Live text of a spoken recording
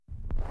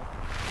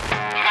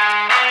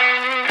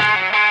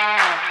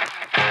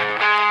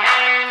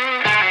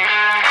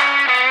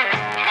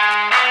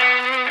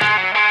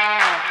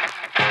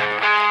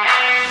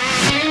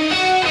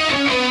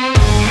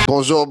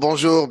Bonjour,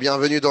 bonjour,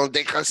 bienvenue dans le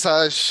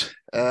décrassage.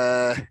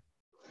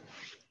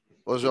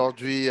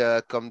 Aujourd'hui,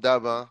 comme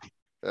d'hab, hein,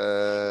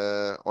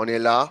 on est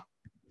là.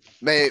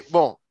 Mais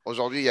bon,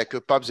 aujourd'hui, il n'y a que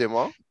Pabs et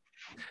moi.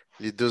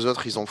 Les deux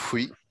autres, ils ont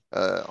fui,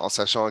 en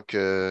sachant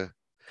que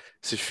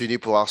c'est fini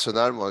pour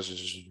Arsenal. Moi,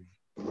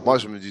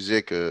 je me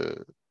disais que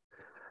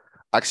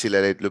Axel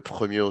allait être le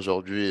premier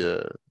aujourd'hui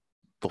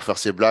pour faire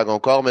ses blagues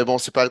encore, mais bon,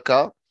 c'est pas le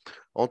cas.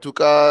 En tout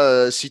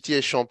cas, City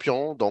est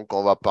champion, donc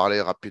on va parler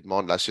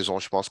rapidement de la saison.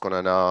 Je pense qu'on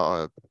en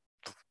a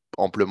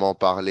amplement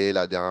parlé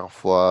la dernière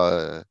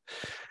fois.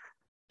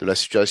 De la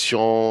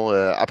situation.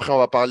 Après, on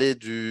va parler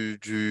de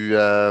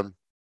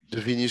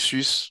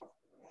Vinicius,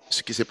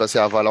 ce qui s'est passé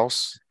à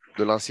Valence,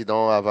 de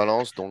l'incident à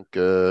Valence. Donc,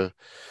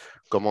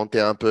 commenter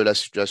un peu la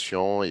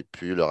situation et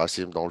puis le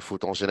racisme dans le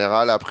foot en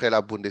général. Après,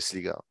 la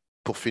Bundesliga,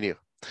 pour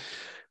finir.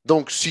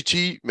 Donc,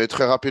 City, mais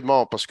très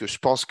rapidement, parce que je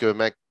pense que,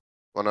 mec,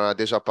 on en a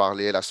déjà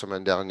parlé la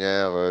semaine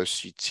dernière.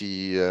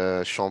 City,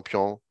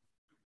 champion.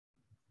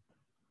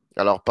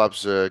 Alors,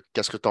 Paps,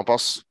 qu'est-ce que tu en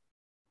penses?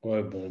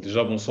 Ouais, bon,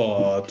 déjà,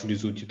 bonsoir à tous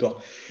les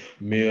auditeurs.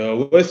 Mais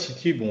ouais,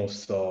 City, bon,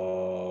 ça,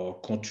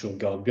 quand tu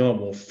regardes bien,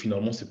 bon,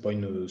 finalement, c'est pas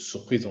une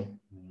surprise, hein.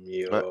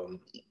 Mais, Ouais.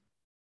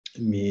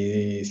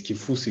 mais ce qui est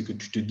fou, c'est que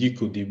tu te dis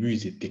qu'au début,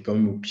 ils étaient quand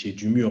même au pied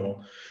du mur,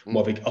 hein. Bon, Mm,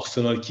 avec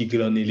Arsenal qui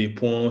glanait les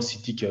points,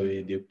 City qui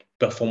avait des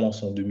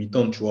performances en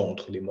demi-temps, tu vois,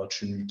 entre les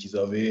matchs nuls qu'ils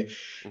avaient,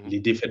 mhm. les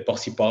défaites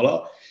par-ci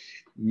par-là.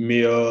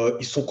 Mais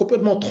ils sont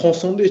complètement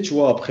transcendés, tu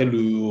vois, après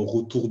le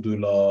retour de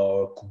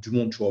la Coupe du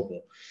Monde, tu vois.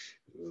 Bon,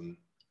 euh,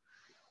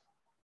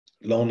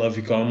 là, on a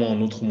vu carrément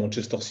un autre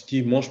Manchester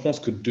City. Moi, je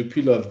pense que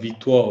depuis la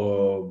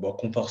victoire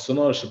contre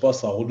Arsenal, je sais pas,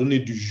 ça a redonné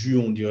du jus,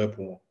 on dirait,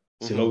 pour moi.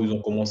 C'est là Mhm. où ils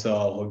ont commencé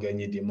à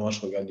regagner des matchs,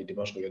 regagner des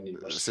matchs, regagner des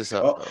matchs, C'est ça.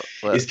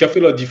 etc. Ouais. Et ce qui a fait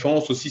la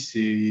différence aussi,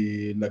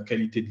 c'est la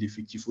qualité de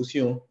l'effectif aussi,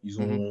 hein.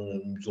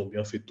 Mhm. Ils ont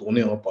bien fait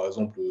tourner, hein. Par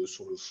exemple,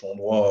 sur le flanc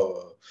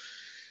droit,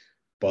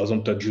 par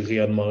exemple, tu as du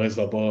Riyad Mahrez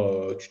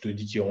là-bas, tu te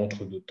dis qu'il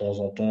rentre de temps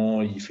en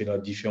temps, il fait la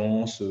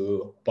différence.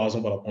 Par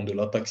exemple, à la pointe de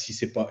l'attaque, si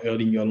c'est pas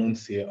Erling Haaland,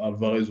 c'est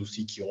Alvarez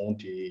aussi qui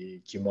rentre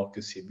et qui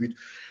marque ses buts.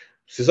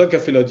 C'est ça qui a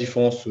fait la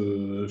différence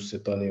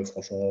cette année,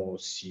 franchement.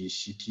 Si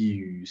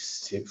City,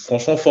 c'est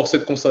franchement forcé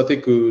de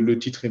constater que le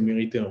titre est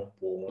mérité, hein,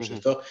 pour Mhm.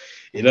 Manchester.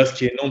 Et Mhm. là, ce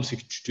qui est énorme, c'est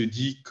que tu te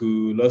dis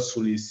que là,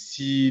 sur les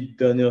 6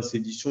 dernières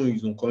éditions,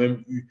 ils ont quand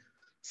même eu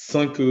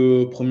 5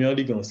 premières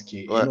ligues, hein, ce qui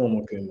est Ouais. énorme,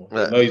 hein, quand même, hein. Et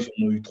Ouais. là, ils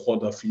en ont eu 3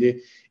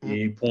 d'affilée. Mhm.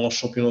 Et pour un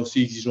championnat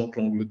aussi exigeant que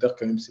l'Angleterre,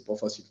 quand même, c'est pas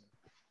facile.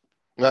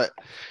 Ouais.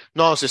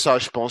 Non, c'est ça.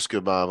 Je pense que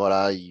ben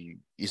voilà,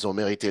 ils ont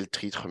mérité le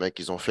titre, mec.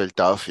 Ils ont fait le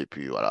taf et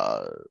puis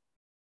voilà.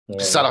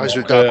 C'est ça Ouais. le Bon,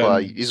 résultat, après,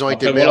 quoi. Ils ont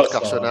été après voilà, meilleurs ça.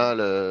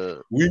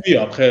 qu'Arsenal. Oui, oui,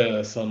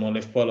 après, ça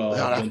n'enlève pas la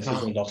Vers la bonne fin.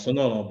 saison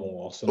d'Arsenal, hein.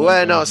 Bon, Arsenal, Ouais, quand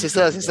même, non, ils ont c'est fait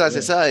ça, du c'est ça, c'est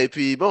gardien. ça. Et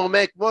puis bon,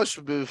 mec, moi,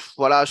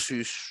 voilà,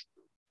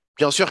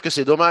 bien sûr que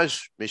c'est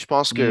dommage, mais je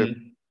pense que Hmm.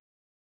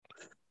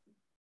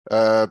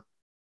 euh,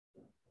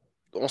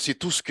 on sait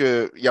tous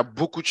que il y a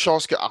beaucoup de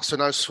chances que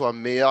Arsenal soit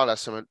meilleur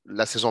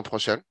la saison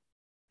prochaine.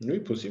 Oui,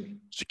 possible.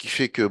 Ce qui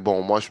fait que,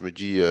 bon, moi, je me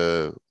dis,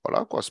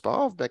 voilà, quoi, c'est pas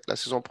grave, mec. La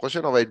saison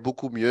prochaine, on va être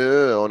beaucoup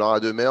mieux. On aura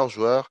de meilleurs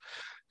joueurs.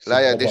 C'est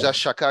Là, il y a déjà probable.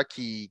 Chaka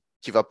qui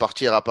va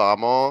partir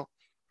apparemment.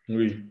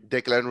 Oui.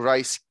 Declan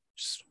Rice,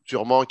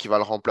 sûrement, qui va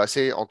le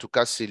remplacer. En tout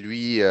cas, c'est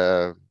lui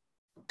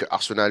que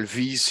Arsenal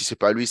vise. Si c'est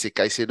pas lui, c'est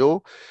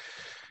Caicedo.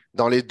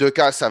 Dans les deux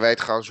cas, ça va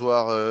être un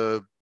joueur,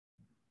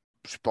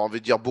 je n'ai pas envie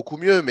de dire beaucoup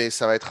mieux, mais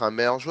ça va être un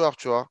meilleur joueur,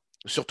 tu vois.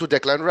 Surtout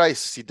Declan Rice.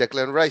 Si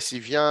Declan Rice, il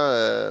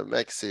vient,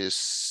 mec,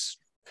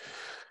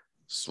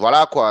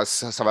 voilà, quoi.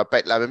 Ça va pas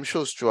être la même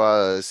chose, tu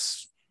vois.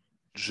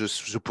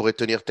 Je pourrais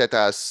tenir tête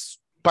à...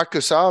 Pas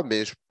que ça,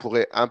 mais je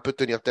pourrais un peu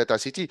tenir tête à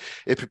City.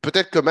 Et puis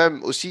peut-être que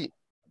même aussi,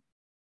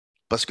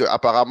 parce que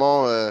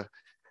apparemment,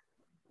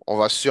 on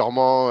va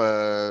sûrement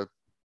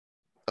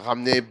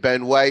ramener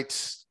Ben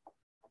White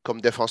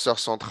comme défenseur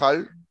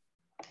central,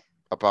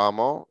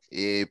 apparemment,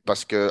 et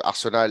parce que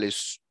Arsenal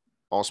est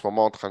en ce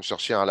moment en train de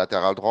chercher un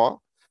latéral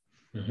droit,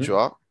 tu Mhm.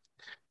 vois.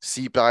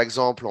 Si par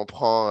exemple on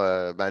prend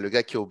ben, le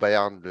gars qui est au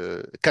Bayern,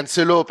 le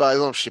Cancelo par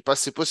exemple, je sais pas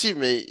si c'est possible,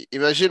 mais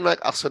imagine mec,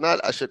 Arsenal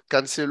achète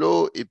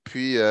Cancelo et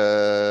puis Ce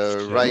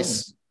serait énorme.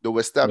 Rice de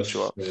West Ham, Ouais, tu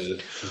vois.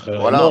 ce serait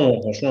Voilà, énorme, hein,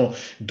 franchement.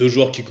 Deux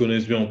joueurs qui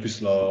connaissent bien en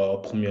plus la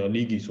première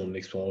ligue, ils ont de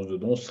l'expérience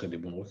dedans, ce serait des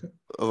bons recrues.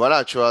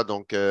 voilà, tu vois.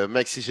 Donc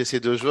mec, si j'ai ces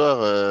deux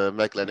joueurs,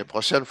 mec, l'année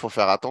prochaine, faut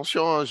faire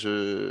attention, hein,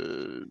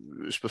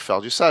 je peux faire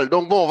du sale.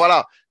 Donc bon,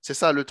 voilà, c'est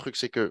ça le truc,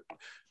 c'est que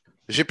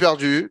j'ai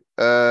perdu.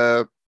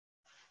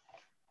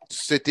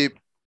 C'était,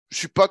 je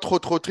suis pas trop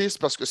triste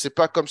parce que c'est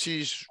pas comme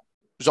si,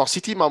 genre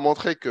City m'a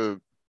montré que,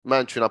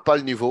 man, tu n'as pas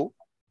le niveau,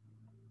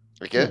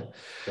 ok? Non,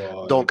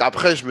 pas, Donc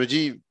après, je me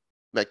dis,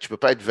 mec, tu peux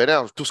pas être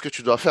vénère. Tout ce que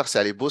tu dois faire, c'est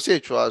aller bosser,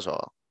 tu vois,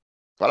 genre,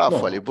 voilà, faut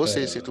non, aller après,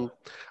 bosser, c'est tout.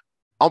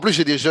 En plus,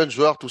 j'ai des jeunes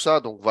joueurs, tout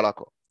ça, donc voilà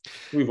quoi.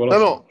 oui, voilà,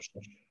 Mais ça. bon,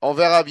 on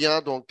verra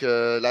bien. Donc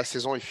la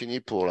saison est finie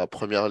pour la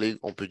première ligue,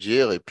 on peut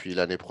dire, et puis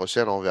l'année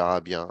prochaine, on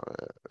verra bien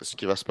ce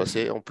qui va se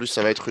passer. En plus,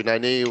 ça va être une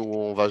année où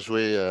on va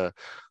jouer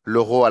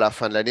l'Euro à la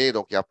fin de l'année,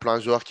 donc il y a plein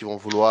de joueurs qui vont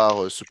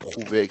vouloir se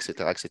prouver, etc.,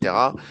 etc.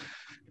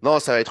 Non,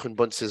 ça va être une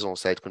bonne saison,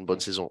 ça va être une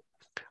bonne saison.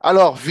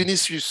 Alors,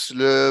 Vinicius,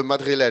 le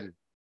Madrilène,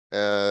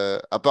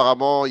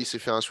 apparemment, il s'est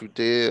fait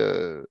insulter,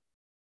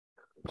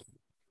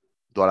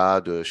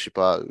 voilà, de, je sais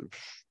pas,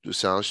 de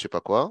singe, je sais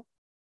pas quoi.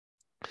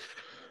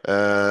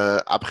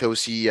 Après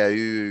aussi, il y a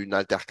eu une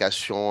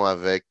altercation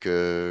avec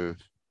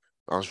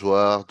un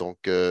joueur. Donc,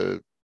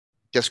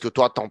 qu'est-ce que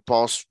toi, t'en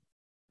penses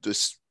de,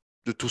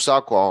 de tout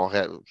ça, quoi,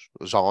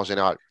 genre en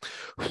général?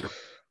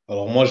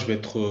 Alors moi, je vais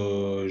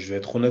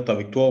être honnête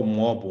avec toi.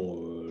 Moi,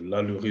 bon,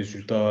 là, le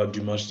résultat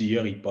du match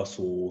d'hier, il passe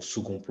au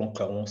second plan.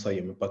 Clairement, ça, il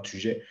n'y a même pas de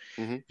sujet.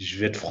 Mhm, Je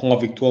vais être franc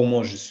avec toi.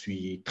 Moi, je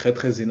suis très,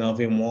 très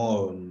énervé,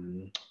 moi,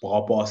 par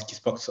rapport à ce qui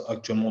se passe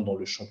actuellement dans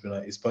le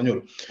championnat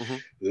espagnol.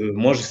 mhm,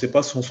 Moi, je ne sais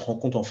pas si on se rend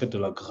compte, en fait, de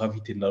la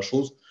gravité de la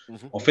chose.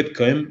 mhm, En fait,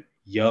 quand même,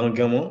 il y a un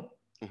gamin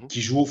mhm,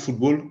 qui joue au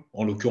football,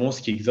 en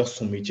l'occurrence, qui exerce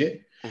son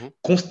métier, mhm,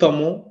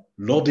 constamment,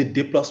 lors des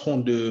déplacements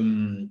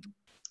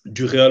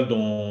du Real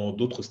dans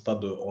d'autres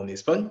stades en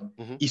Espagne,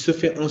 mhm, il se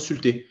fait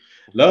insulter.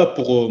 Là,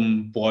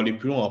 pour aller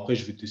plus loin, après,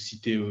 je vais te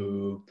citer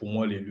pour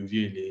moi les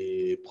leviers,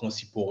 les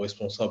principaux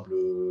responsables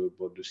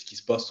de ce qui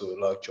se passe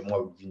là actuellement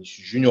avec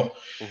Vinicius Junior.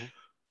 mhm,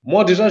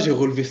 Moi, déjà, j'ai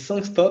relevé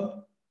 5 stades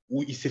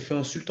où il s'est fait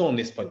insulter en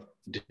Espagne.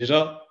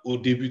 Déjà, en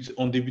début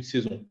de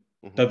saison,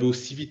 mhm, tu avais au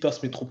Civitas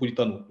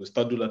Metropolitano, le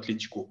stade de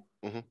l'Atlético.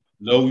 mhm,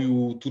 Là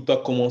où tout a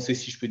commencé,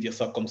 si je peux dire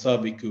ça comme ça,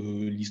 avec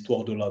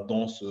l'histoire de la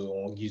danse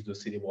en guise de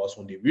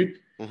célébration des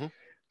buts. mhm,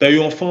 Tu as eu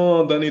en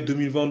fin d'année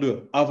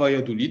 2022 à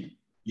Valladolid.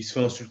 Il se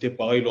fait mhm, insulter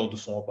pareil lors de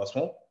son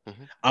remplacement.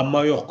 mhm, À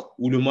Majorque,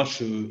 où le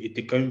match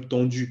était quand même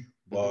tendu,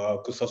 mhm,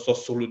 bah, que ce soit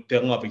sur le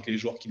terrain avec les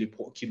joueurs qui le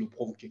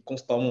provoquaient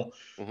constamment,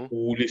 mhm,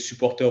 ou les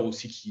supporters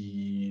aussi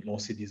qui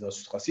lançaient des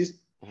insultes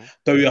racistes. mhm,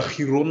 Tu as eu à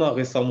Girona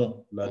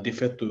récemment la mhm,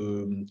 défaite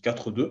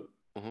 4-2.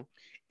 mhm,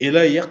 Et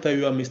là, hier, tu as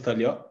eu à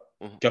Mestalia,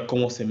 mhm, qui a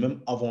commencé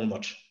même avant le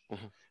match.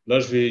 mhm, Là,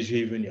 je vais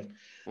y venir.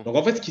 mhm, Donc,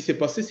 en fait, ce qui s'est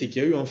passé, c'est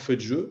qu'il y a eu un fait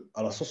de jeu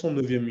à la mhm,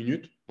 69e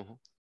minute mhm,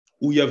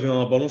 où il y avait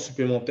un ballon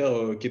supplémentaire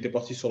qui était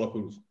parti sur la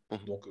pelouse.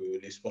 mhm, Donc,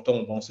 les supporters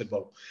ont balancé le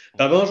ballon.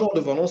 Tu avais un joueur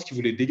de Valence qui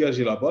voulait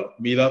dégager la balle,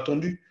 mais il a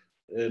attendu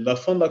la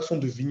fin de l'action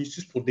de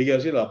Vinicius pour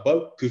dégager la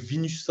balle que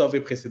Vinicius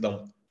avait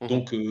précédemment. mhm,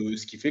 Donc,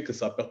 ce qui fait que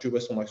ça a perturbé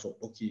son action.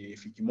 Donc,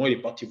 effectivement, il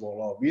est parti voir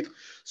l'arbitre,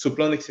 se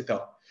plaindre,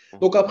 etc. mhm,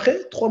 Donc,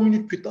 après, 3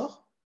 minutes plus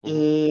tard, mhm,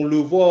 on le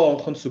voit en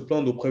train de se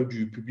plaindre auprès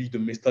du public de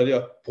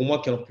Mestalia, pour moi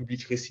qui est un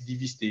public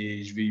récidiviste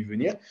et je vais y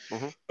venir.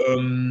 mhm,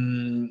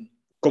 Euh,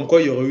 Comme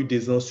quoi il y aurait eu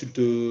des insultes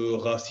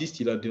racistes,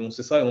 il a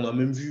dénoncé ça et on a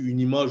même vu une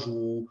image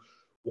où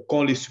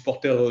quand les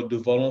supporters de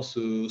Valence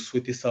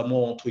souhaitaient sa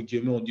mort, entre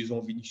guillemets, en disant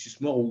Vinicius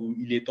mort, où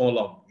il était en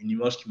larmes. Une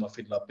image qui m'a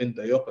fait de la peine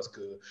d'ailleurs parce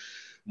que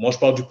moi je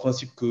parle du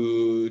principe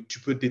que tu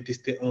peux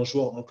détester un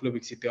joueur, un club,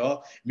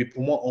 etc. Mais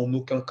pour moi, en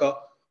aucun cas,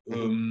 mhm,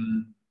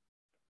 euh,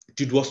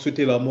 tu dois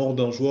souhaiter la mort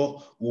d'un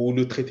joueur ou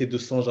le traiter de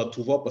singe à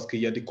tout va parce qu'il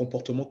y a des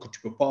comportements que tu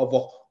ne peux pas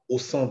avoir au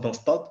sein d'un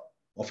stade.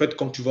 En fait,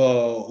 quand tu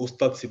vas au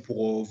stade, c'est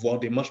pour voir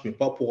des matchs, mais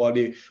pas pour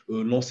aller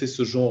lancer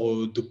ce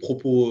genre de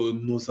propos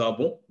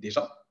nauséabonds,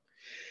 déjà.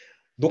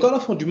 Donc, à la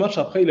fin du match,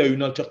 après, il a eu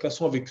une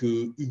altercation avec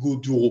Hugo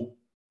Duro,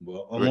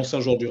 un oui,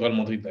 ancien joueur du Real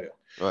Madrid d'ailleurs.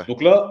 ouais,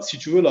 Donc là, si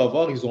tu veux la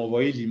voir, ils ont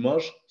envoyé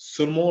l'image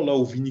seulement là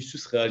où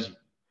Vinicius réagit.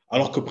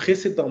 Alors mhm, que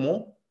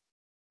précédemment,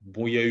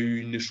 bon, il y a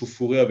eu une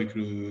échauffourée avec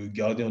le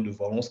gardien de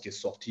Valence qui est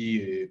sorti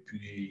et puis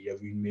il y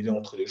avait une mêlée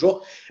entre les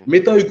joueurs. mhm,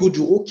 Mais tu as Hugo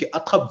Duro qui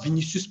attrape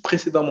Vinicius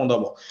précédemment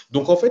d'abord.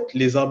 Donc en fait,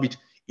 les arbitres,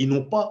 ils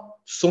n'ont pas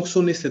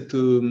sanctionné cette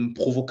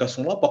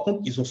provocation-là. Par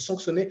contre, ils ont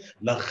sanctionné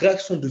la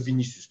réaction de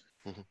Vinicius.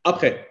 mhm,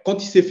 Après,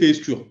 quand il s'est fait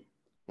exclure,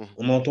 mhm,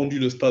 on a entendu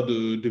le stade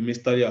de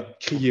Mestalia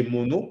crier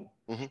mono.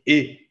 mhm,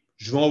 Et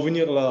je vais en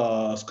venir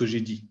là à ce que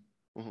j'ai dit.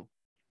 mhm,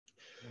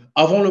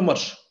 Avant le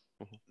match,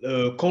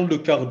 mhm, quand le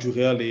quart du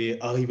Real est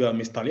arrivé à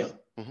Mestalia,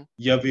 mhm,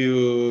 il y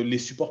avait les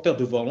supporters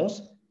de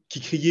Valence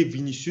qui criaient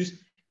Vinicius,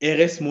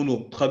 Eres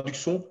mono.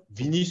 Traduction,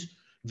 mhm,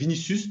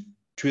 Vinicius,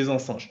 tu es un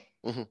singe.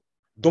 mhm,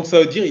 Donc ça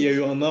veut dire qu'il y a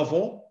eu un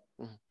avant,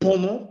 mhm,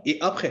 pendant et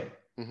après.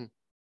 mhm,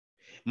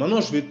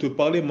 Maintenant, je vais te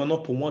parler maintenant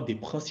pour moi des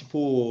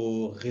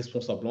principaux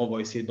responsables. Là, on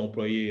va essayer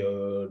d'employer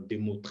des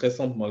mots très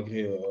simples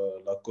malgré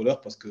la colère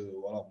parce que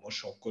voilà, moi je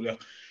suis en colère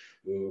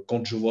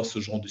quand je vois ce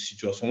genre de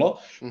situation-là.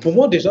 mhm, Pour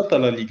moi, déjà, tu as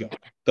la Liga.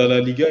 Tu as mhm. la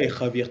Liga et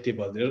Javier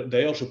Tebas.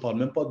 D'ailleurs, je ne parle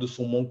même pas de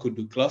son manque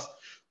de classe.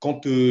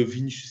 Quand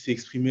Vinicius s'est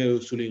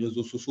exprimé sur les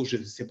réseaux sociaux, je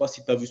ne sais pas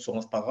si tu as vu sur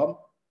Instagram,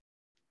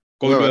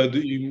 quand Ouais, ouais.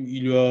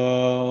 il lui a,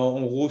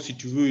 en gros, si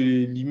tu veux,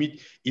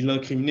 limite, il l'a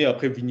incriminé.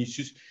 Après,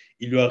 Vinicius,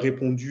 il lui a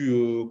répondu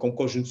comme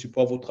quoi je ne suis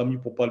pas votre ami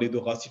pour parler de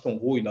racisme. En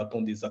gros, il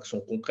attend des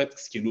actions concrètes,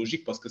 ce qui est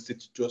logique parce que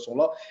cette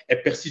situation-là,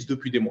 elle persiste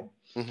depuis des mois.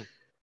 Mhm,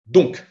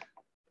 Donc,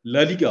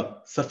 la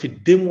Liga, ça fait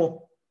des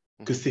mois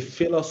que mhm, ces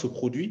faits-là se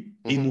produisent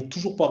et ils mhm, n'ont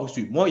toujours pas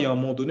reçu. Moi, il y a un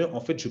moment donné,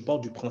 en fait, je pars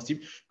du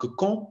principe que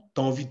quand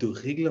tu as envie de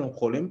régler un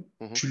problème,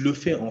 mhm, tu le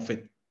fais en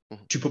fait.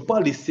 mhm, Tu ne peux pas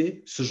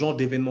laisser ce genre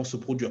d'événement se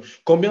produire.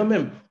 Quand bien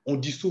même, on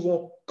dit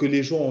souvent que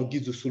les gens, en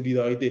guise de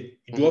solidarité,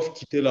 ils mhm, doivent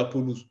quitter la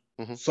pelouse.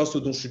 mhm, Ça, ce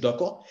dont je suis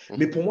d'accord.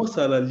 Mais mhm, pour moi,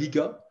 c'est à la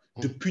Liga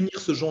de mhm, punir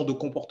ce genre de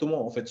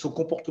comportement. En fait, ce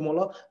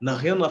comportement-là n'a mhm,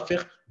 rien à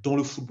faire dans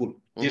le football.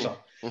 mhm,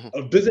 Déjà.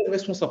 mhm, Deuxième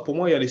responsable, pour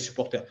moi, il y a les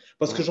supporters.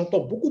 Parce que mhm, j'entends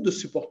beaucoup de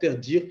supporters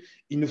dire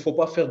il ne faut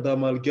pas faire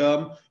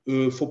d'amalgame,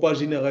 il ne faut pas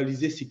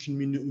généraliser, c'est qu'une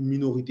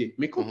minorité.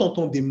 Mais quand mhm, tu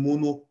entends des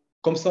monos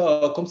comme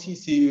ça, comme si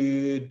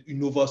c'est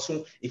une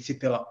ovation,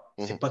 etc.,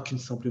 mhm, c'est pas qu'une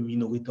simple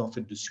minorité en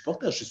fait de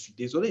supporters. Je suis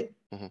désolé.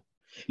 mhm,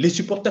 Les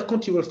supporters,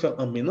 quand ils veulent faire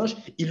un ménage,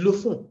 ils le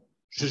font. mhm.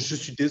 Je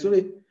suis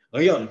désolé.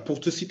 Regarde, pour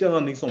te citer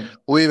un exemple,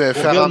 Oui, mais au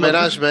faire Real un Madrid,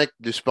 ménage, mec,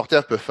 les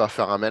supporters peuvent pas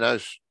faire un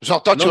ménage.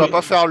 Genre, toi, tu non vas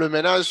pas mais faire le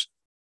ménage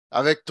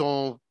avec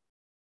ton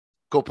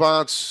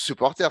copain de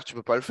supporter, tu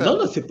peux pas le non, faire.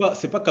 non,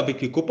 c'est pas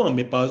qu'avec les copains,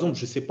 mais par exemple,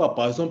 je sais pas,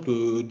 par exemple,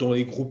 dans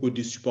les groupes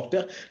des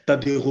supporters, tu as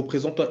des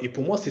représentants. Et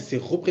pour moi, c'est ces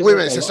Oui,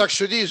 mais c'est représentants-là. ça que je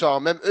te dis.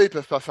 Genre, même eux, ils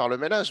peuvent pas faire le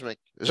ménage, mec.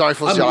 Genre, il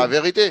faut se Ah, dire la mais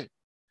vérité.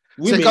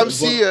 oui, C'est mais comme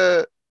si.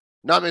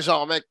 Non, mais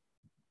genre, mec,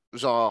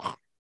 genre,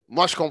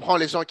 moi, je comprends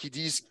les gens qui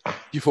disent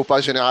qu'il faut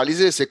pas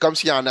généraliser. C'est comme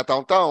s'il y a un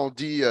attentat, on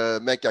dit,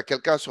 mec, il y a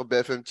quelqu'un sur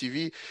BFM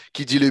TV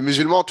qui dit les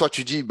musulmans. Toi,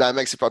 tu dis, ben,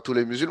 mec, c'est pas tous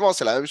les musulmans,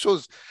 c'est la même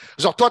chose.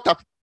 Genre, toi, t'as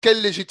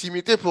quelle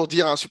légitimité pour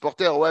dire à un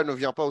supporter, ouais, ne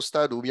viens pas au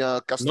stade ou bien non,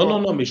 non, casse-toi.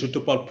 non, mais je te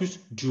parle plus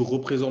du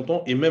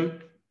représentant. Et même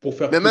pour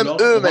faire Mais plus même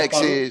large, eux, on va mec,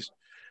 parler. c'est.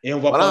 Et on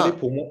va parler Voilà.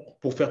 pour moi,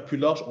 pour faire plus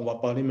large, on va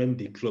parler même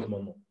des clubs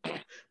maintenant.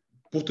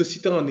 Pour te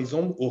citer un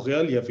exemple, au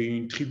Real, il y avait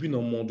une tribune à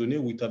un moment donné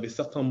où tu avais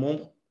certains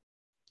membres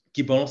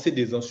qui balançait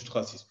des insultes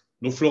racistes.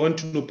 Donc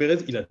Florentino Pérez,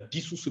 il a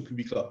dissous ce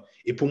public-là.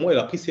 Et pour moi, il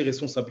a pris ses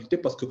responsabilités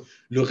parce que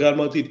le Real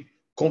Madrid,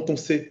 quand on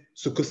sait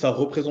ce que ça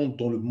représente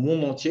dans le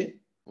monde entier,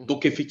 Mhm,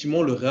 donc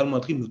effectivement, le Real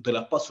Madrid ne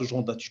tolère pas ce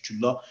genre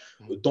d'attitude-là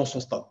mhm, dans son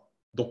stade.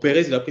 Donc mhm.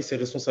 Pérez, il a pris ses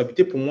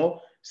responsabilités. Pour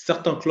moi,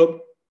 certains clubs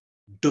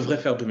devraient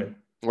faire de même,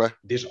 Ouais.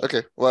 déjà. Ok.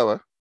 Ouais, ouais.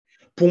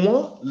 Pour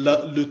moi,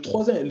 le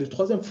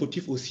troisième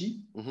fautif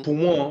aussi, Mhm. pour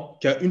moi, hein,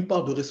 qui a une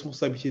part de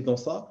responsabilité dans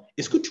ça,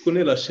 est-ce Mhm. que tu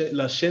connais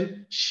la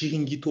chaîne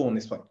Chiringuito en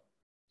Espagne?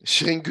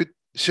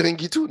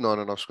 Chiringuitu? Non,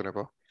 non, non, je connais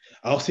pas.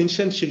 Alors, c'est une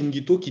chaîne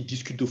Chiringuito qui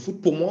discute de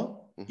foot. Pour moi,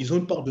 Mhm, ils ont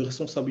une part de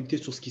responsabilité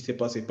sur ce qui s'est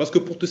passé. Parce que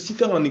pour te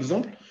citer un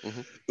exemple,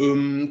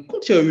 mhm.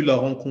 quand il y a eu la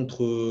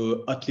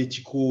rencontre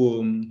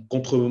Atlético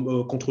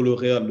contre le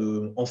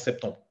Real en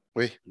septembre,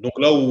 Oui. donc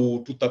là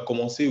où tout a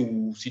commencé,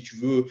 où si tu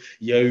veux,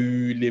 il y a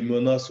eu les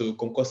menaces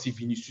comme quoi si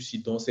Vinicius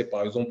il dansait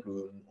par exemple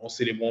en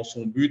célébrant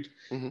son but,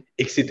 Mhm,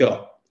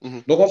 etc.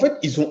 mhm, Donc en fait,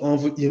 ils ont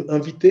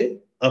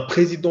invité un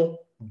président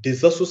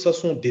des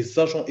associations des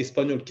agents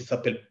espagnols qui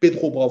s'appelle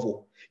Pedro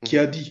Bravo, qui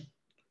mhm, a dit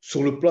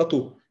sur le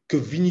plateau que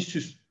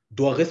Vinicius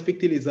doit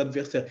respecter les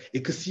adversaires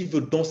et que s'il veut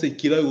danser,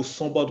 qu'il aille au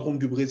Sambadrome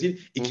du Brésil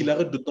et qu'il mhm,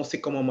 arrête de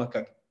danser comme un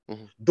macaque.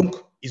 mhm, Donc,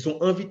 ils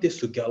ont invité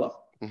ce gars-là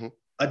mhm,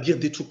 à dire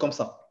des trucs comme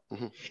ça.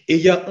 mhm, Et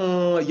il y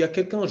a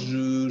quelqu'un,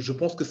 je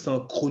pense que c'est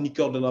un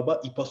chroniqueur de là-bas,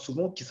 il passe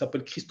souvent, qui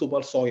s'appelle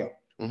Cristobal Soria.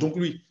 mhm, Donc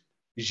lui,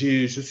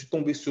 je suis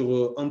tombé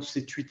sur un de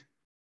ses tweets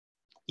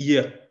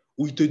hier,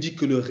 où il te dit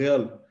que le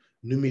Real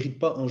ne mérite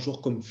pas un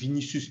joueur comme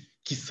Vinicius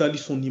qui salit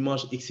son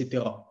image,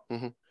 etc.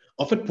 mhm,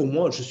 En fait, pour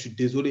moi, je suis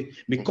désolé,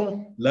 mais mhm,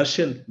 quand la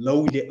chaîne, là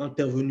où il est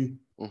intervenu,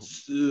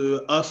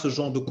 mhm, a ce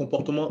genre de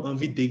comportement,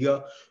 invite des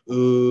gars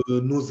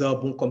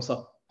nauséabonds comme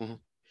ça, mhm,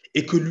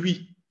 et que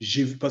lui,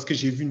 parce que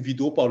j'ai vu une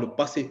vidéo par le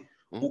passé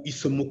mhm, où il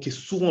se moquait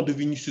souvent de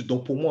Vinicius.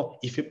 Donc pour moi,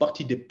 il fait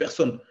partie des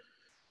personnes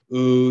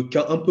qui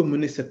a un peu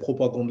mené cette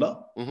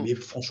propagande-là. mhm, Mais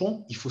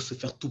franchement, il faut se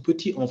faire tout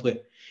petit en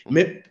vrai. mhm,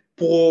 Mais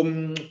pour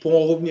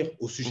en revenir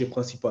au sujet mhm,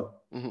 principal,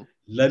 mhm,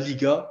 la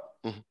Liga,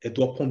 mhm, elle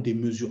doit prendre des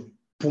mesures.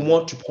 Pour mhm,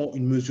 moi, tu prends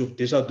une mesure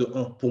déjà de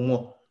un. Pour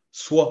moi,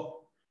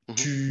 soit mhm,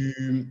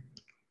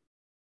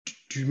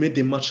 tu mets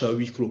des matchs à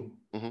huis clos,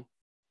 mhm,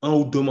 un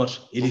ou deux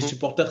matchs. Et les mhm,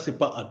 supporters, c'est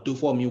pas à deux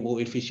fois, mais ils vont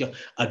réfléchir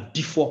à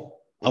 10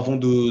 fois mhm, avant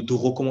de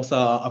recommencer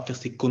à faire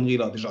ces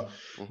conneries-là, déjà.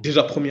 mhm,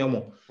 Déjà,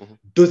 premièrement. mhm,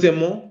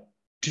 Deuxièmement,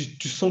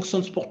 tu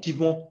sanctionnes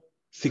sportivement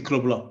ces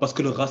clubs-là, parce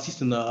que le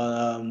racisme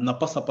n'a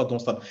pas sa part dans le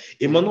stade.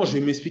 Et mhm, maintenant, je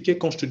vais m'expliquer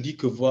quand je te dis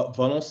que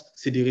Valence,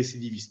 c'est des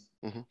récidivistes.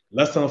 mhm,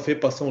 Là, c'est un fait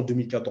passé en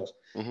 2014.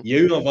 mhm, Il y a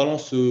eu un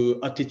Valence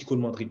Atlético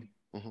de Madrid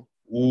mhm,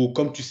 où,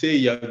 comme tu sais,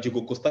 il y a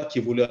Diego Costa qui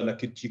évolue à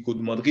l'Atlético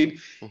de Madrid.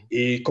 mhm,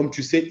 Et comme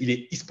tu sais, il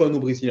est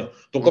hispano-brésilien.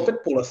 Donc, en mhm, fait,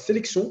 pour la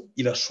sélection,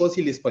 il a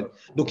choisi l'Espagne.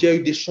 Donc, il y a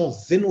eu des chants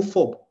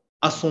xénophobes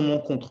à mhm, son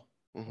encontre,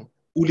 mhm,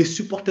 où les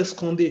supporters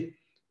scandaient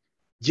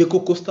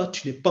Diego Costa,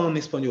 tu n'es pas un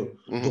Espagnol.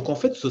 mhm, Donc, en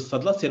fait, ce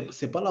stade-là,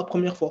 ce n'est pas la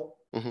première fois.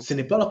 mhm, Ce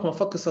n'est pas la première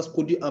fois que ça se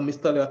produit à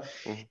Mestalla.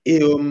 mhm. Et,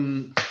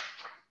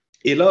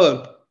 et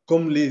là,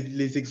 comme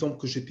les exemples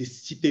que je t'ai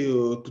cités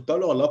tout à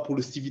l'heure, là, pour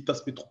le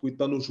Civitas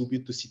Metropolitano, j'ai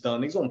oublié de te citer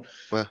un exemple.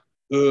 Ouais,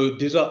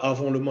 Déjà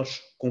avant le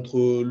match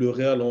contre le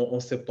Real en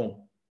septembre,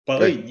 oui.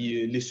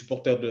 pareil, les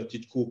supporters de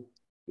l'Atlético,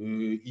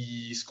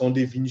 ils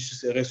scandaient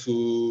Vinicius Eres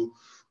ou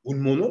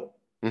Mono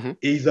Mhm,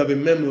 et ils avaient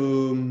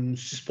même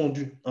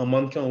suspendu un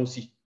mannequin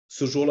aussi.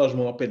 Ce jour-là, je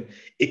me rappelle.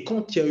 Et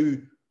quand il y a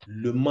eu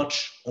le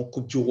match en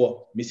Coupe du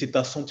Roi, mais c'était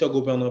à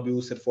Santiago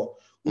Bernabéu cette fois,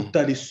 où mhm, tu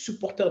as les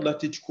supporters de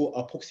l'Atlético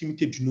à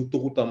proximité d'une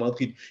autoroute à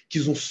Madrid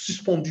qu'ils ont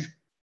suspendu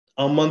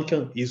un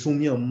mannequin, ils ont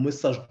mis un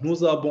message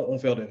nauséabond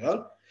envers le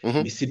Real,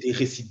 mhm. mais c'est des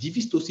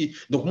récidivistes aussi.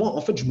 Donc moi,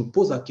 en fait, je me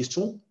pose la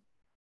question,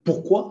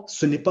 pourquoi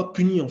ce n'est pas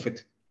puni en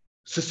fait?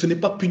 Ce n'est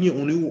pas puni,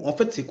 on est où? En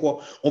fait, c'est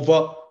quoi? On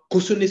va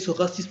cautionner ce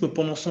racisme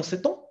pendant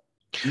 107 ans?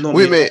 Non,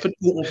 Oui, mais en mais fait,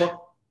 où on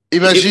va. Et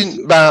imagine,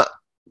 aussi,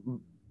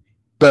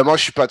 ben moi,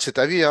 je suis pas de cet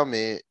avis, hein,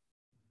 mais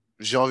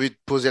j'ai envie de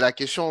poser la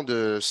question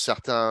de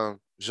certains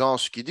gens,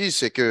 ce qu'ils disent,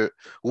 c'est que,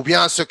 ou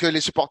bien ce que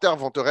les supporters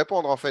vont te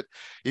répondre, en fait.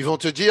 Ils vont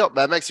te dire,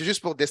 bah, mec, c'est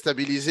juste pour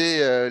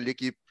déstabiliser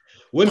l'équipe.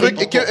 oui, mais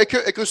Truc, encore.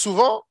 et que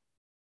souvent,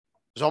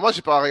 genre, moi,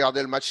 j'ai pas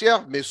regardé le match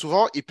hier, mais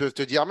souvent, ils peuvent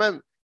te dire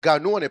même, gars,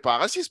 nous, on n'est pas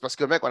racistes parce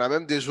que, mec, on a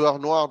même des joueurs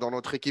noirs dans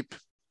notre équipe.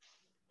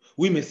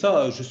 Oui, mais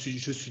ça, je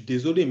suis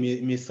désolé,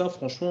 mais ça,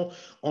 franchement,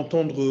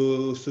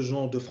 entendre ce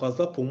genre de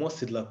phrase-là, pour moi,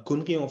 c'est de la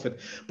connerie, en fait.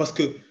 Parce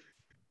que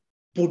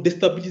pour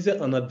déstabiliser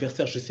un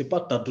adversaire, je ne sais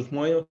pas, tu as d'autres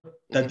moyens,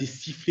 tu as Mhm. des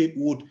sifflets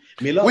ou autre.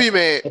 Mais Oui, là,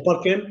 mais, on parle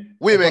quand même,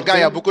 oui, on mais, parle gars, quand il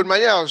y a même, beaucoup de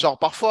manières. Genre,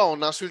 parfois,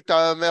 on insulte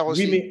ta mère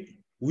oui,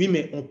 aussi.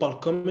 mais on parle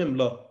quand même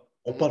là,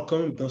 on Mhm. parle quand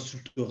même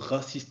d'insultes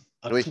racistes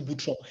à Oui, tout bout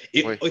de champ.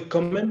 oui. Et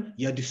quand même,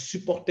 il y a des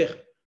supporters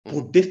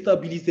pour Mhm.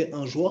 déstabiliser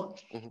un joueur,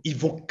 Mhm. ils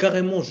vont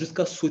carrément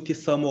jusqu'à souhaiter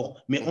sa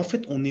mort. Mais en Mhm.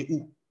 fait, on est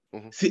où?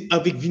 Mhm. C'est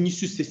avec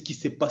Vinicius, c'est ce qui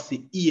s'est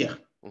passé hier.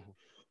 Mhm.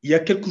 Il y a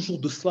quelques jours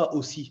de cela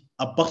aussi,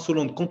 à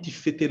Barcelone, quand il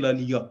fêtait la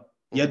Liga,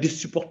 il y a Mhm. des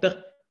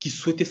supporters qui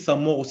souhaitaient sa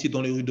mort aussi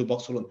dans les rues de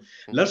Barcelone.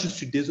 Mhm. Là, je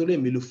suis désolé,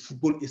 mais le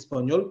football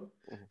espagnol,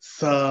 Mhm.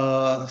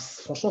 ça,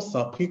 franchement,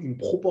 ça a pris une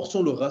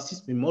proportion, le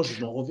racisme, et moi,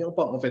 je n'en reviens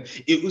pas, en fait.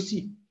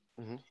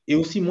 Mhm. Et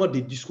aussi, moi,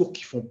 des discours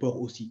qui font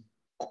peur aussi.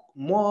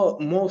 Moi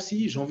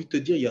aussi, j'ai envie de te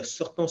dire, il y a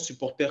certains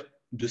supporters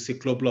de ces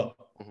clubs-là.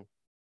 Mhm.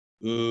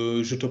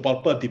 Je ne te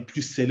parle pas des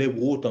plus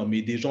célèbres ou autres, hein,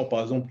 mais des gens,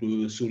 par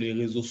exemple, sur les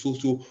réseaux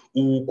sociaux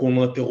ou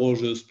qu'on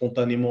interroge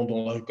spontanément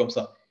dans la rue comme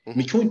ça,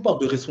 mais Mhm. qui ont une part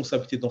de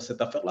responsabilité dans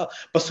cette affaire-là.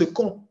 Parce que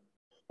quand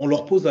on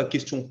leur pose la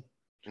question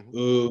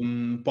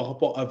Mhm. par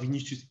rapport à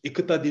Vinicius et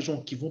que tu as des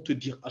gens qui vont te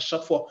dire à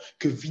chaque fois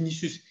que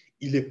Vinicius,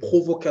 il est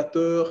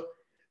provocateur,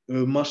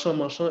 machin,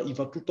 machin, il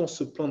va tout le temps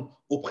se plaindre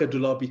auprès de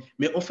l'arbitre.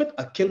 Mais en fait,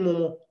 à quel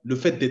moment le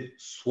fait d'être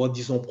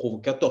soi-disant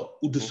provocateur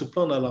ou de Mhm. se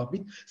plaindre à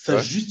l'arbitre, ça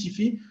Ouais.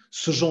 justifie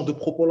ce genre de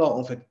propos-là,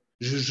 en fait?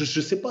 Je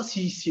ne sais pas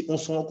si on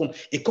s'en rend compte.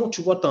 Et quand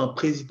tu vois, tu as un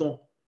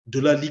président de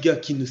la Liga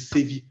qui ne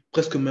sévit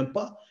presque même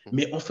pas, Mhm.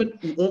 mais en fait,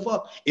 où on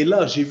va? Et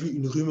là, j'ai vu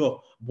une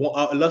rumeur. Bon,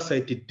 ah, là, ça a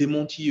été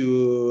démenti,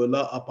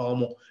 là,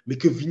 apparemment. Mais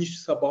que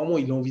Vinicius, apparemment,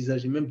 il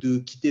envisageait même de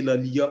quitter la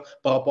Liga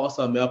par rapport à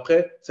ça. Mais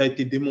après, ça a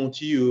été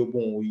démenti.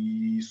 Bon,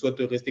 il souhaite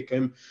rester quand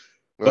même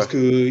parce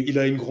Ouais. qu'il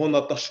a une grande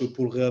attache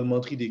pour le Real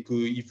Madrid et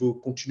qu'il veut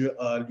continuer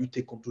à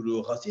lutter contre le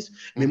racisme.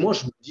 Mais Mhm. moi,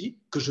 je me dis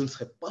que je ne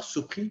serais pas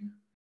surpris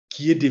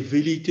qu'il y ait des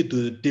velléités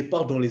de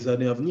départ dans les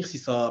années à venir si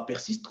ça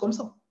persiste comme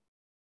ça.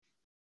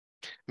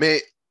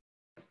 Mais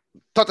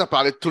toi, tu as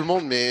parlé de tout le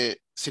monde, mais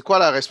c'est quoi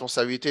la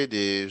responsabilité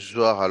des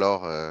joueurs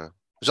alors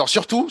genre,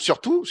 surtout,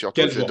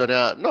 Quel je vais joueur? donner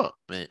un. Non,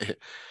 mais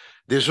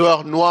des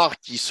joueurs noirs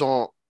qui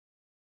sont.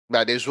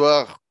 Bah, des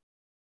joueurs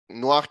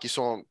noirs qui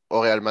sont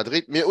au Real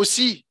Madrid, mais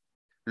aussi,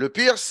 le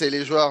pire, c'est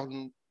les joueurs.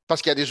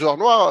 Parce qu'il y a des joueurs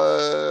noirs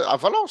à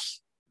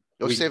Valence,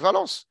 au FC Oui.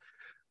 Valence.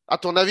 À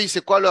ton avis,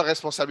 c'est quoi leur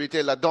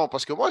responsabilité là-dedans?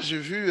 Parce que moi, j'ai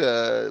vu,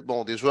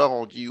 bon, des joueurs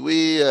ont dit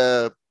oui,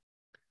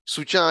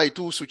 soutien et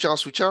tout, soutien.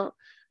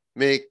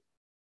 Mais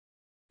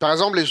par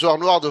exemple, les joueurs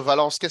noirs de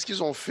Valence, qu'est-ce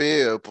qu'ils ont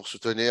fait pour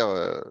soutenir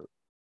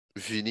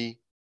Vini,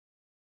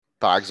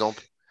 par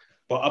exemple?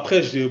 Bon,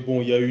 après,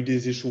 bon, il y a eu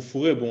des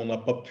échauffourées. Bon, on n'a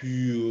pas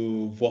pu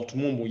voir tout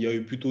le monde. Bon, il y a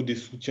eu plutôt des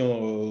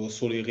soutiens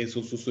sur les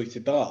réseaux sociaux,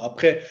 etc.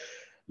 Après,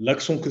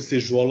 l'action que ces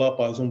joueurs-là,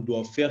 par exemple,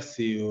 doivent faire,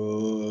 c'est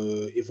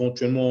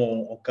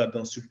éventuellement, en cas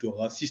d'insulte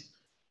raciste,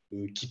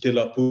 quitter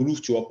la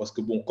pelouse, tu vois, parce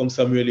que, bon, comme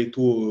Samuel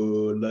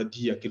Eto'o l'a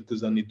dit il y a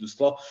quelques années de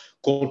cela,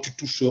 quand tu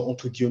touches,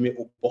 entre guillemets,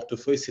 au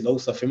portefeuille, c'est là où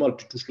ça fait mal.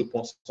 Tu touches le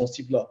point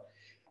sensible là.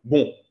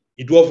 Bon,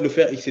 ils doivent le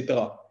faire,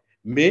 etc.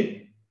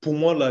 Mais pour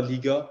moi, la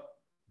Liga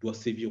doit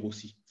sévir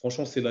aussi.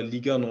 Franchement, c'est la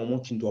Liga, normalement,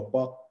 qui ne doit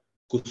pas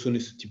cautionner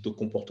ce type de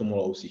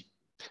comportement-là aussi.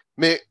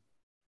 Mais,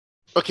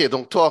 ok,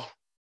 donc toi,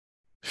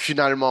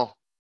 finalement,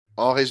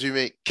 en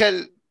résumé,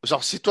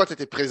 genre, si toi, tu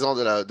étais présent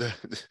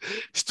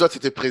si toi, tu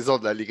étais présent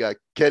de la Liga,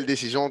 quelle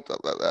décision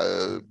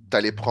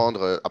t'allais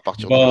prendre à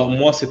partir Bah, d'aujourd'hui?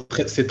 moi,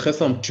 c'est très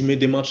simple. Tu mets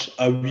des matchs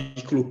à huis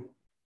clos.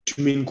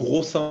 Tu mets une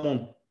grosse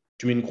amende.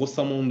 Tu mets une grosse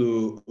amende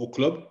au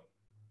club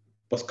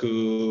parce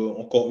que,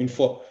 encore une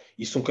fois,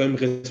 ils sont quand même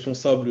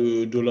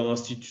responsables de leur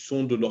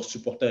institution, de leurs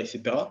supporters,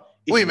 etc.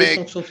 Et Oui, tu les mais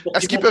sanctionnes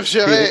est-ce qu'ils sportivement. peuvent Des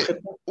gérer?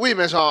 retraitements. Oui,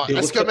 mais genre, Des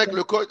est-ce que, mec,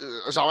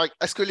 retraitements. genre,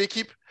 est-ce que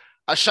l'équipe,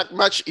 à chaque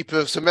match, ils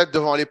peuvent se mettre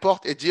devant les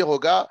portes et dire aux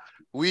gars,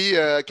 oui,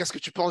 qu'est-ce que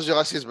tu penses du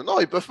racisme? Non,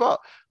 ils peuvent pas.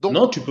 Donc,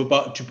 Non, tu peux ce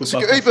pas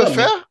qu'eux, faire ils peuvent ça,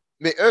 mais faire,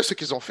 mais eux, ce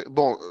qu'ils ont fait.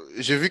 Bon,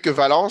 j'ai vu que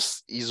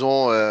Valence,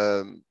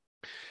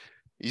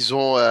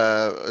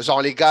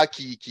 genre, les gars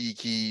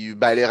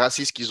bah, les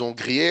racistes qu'ils ont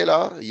grillés,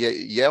 là,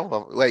 hier,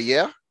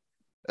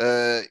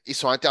 ils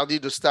sont interdits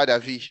de stade à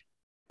vie.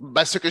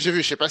 Bah, ce que j'ai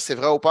vu, je sais pas si c'est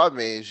vrai ou pas,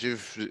 mais j'ai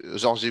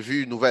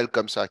vu une nouvelle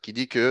comme ça qui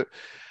dit que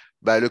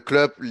bah, le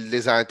club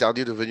les a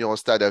interdits de venir au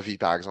stade à vie,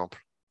 par exemple.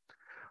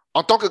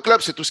 En tant que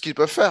club, c'est tout ce qu'ils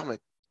peuvent faire, mais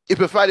ils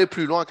peuvent pas aller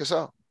plus loin que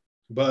ça.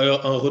 bah,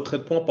 un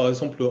retraitement, par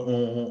exemple,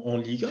 en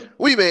Liga.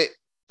 Oui, mais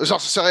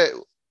genre, c'est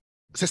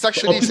ça que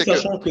je te En dis, plus, c'est que,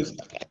 sachant que.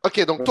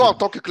 ok, donc toi, en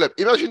tant que club,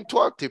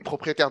 imagine-toi, tu es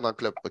propriétaire d'un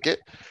club, ok?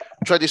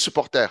 Tu as des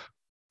supporters,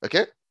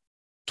 ok?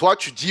 toi,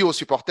 tu dis aux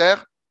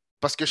supporters,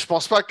 parce que je ne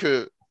pense pas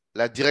que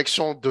la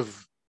direction de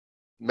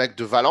mec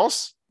de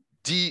Valence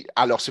dit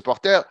à leurs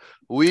supporters,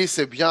 oui,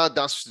 c'est bien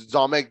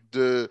genre mec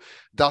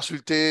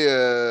d'insulter,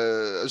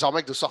 genre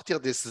mec de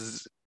sortir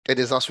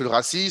des insultes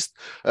racistes.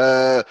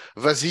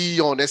 Vas-y,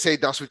 on essaye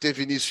d'insulter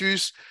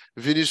Vinicius.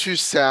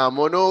 Vinicius, c'est un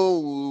mono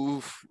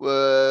ou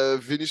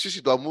Vinicius,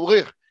 il doit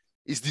mourir.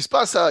 Ils se disent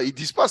pas ça. Ils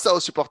disent pas ça aux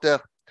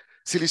supporters.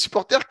 C'est les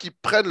supporters qui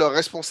prennent leurs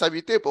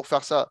responsabilités pour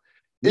faire ça.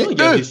 Non, Et il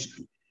y a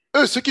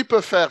des. ce qu'ils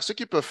peuvent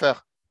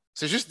faire,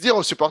 c'est juste dire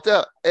aux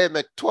supporters, hé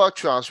mec, toi,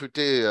 tu as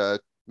insulté,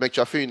 mec, tu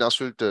as fait une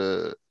insulte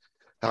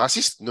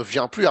raciste, ne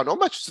viens plus à nos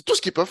matchs. C'est tout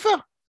ce qu'ils peuvent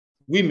faire.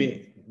 Oui,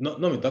 mais non,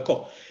 non, mais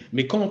d'accord.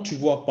 Mais quand tu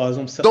vois, par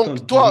exemple, certains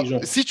Donc, toi,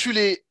 dirigeants. si tu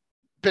les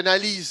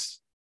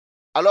pénalises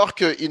alors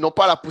qu'ils n'ont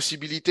pas la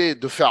possibilité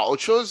de faire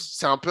autre chose,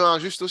 c'est un peu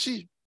injuste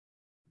aussi.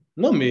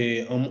 Non,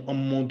 mais à un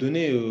moment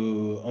donné,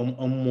 à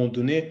un moment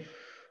donné,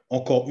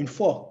 encore une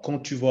fois, quand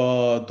tu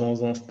vas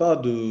dans un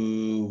stade,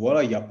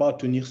 voilà, il n'y a pas à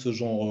tenir ce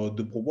genre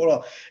de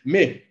propos-là.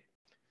 Mais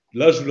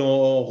là, je voulais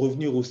en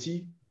revenir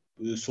aussi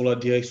sur la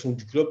direction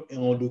du club et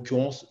en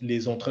l'occurrence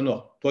les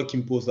entraîneurs. Toi qui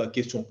me poses la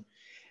question.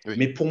 Oui.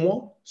 Mais pour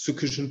moi, ce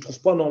que je ne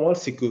trouve pas normal,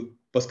 c'est que,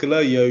 parce que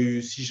là, il y a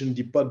eu, si je ne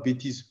dis pas de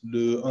bêtises,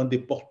 un des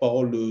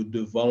porte-parole de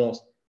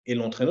Valence et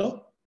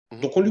l'entraîneur.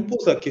 Mhm. Donc, on lui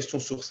pose la question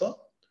sur ça.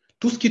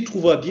 Tout ce qu'il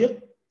trouve à dire,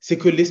 c'est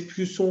que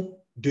l'expulsion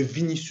de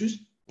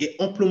Vinicius est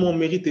amplement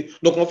méritée.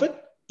 Donc, en fait,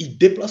 il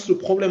déplace le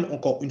problème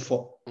encore une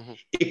fois. Mhm.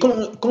 Et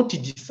quand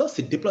il dit ça,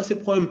 c'est déplacer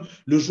le problème.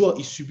 Le joueur,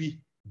 il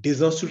subit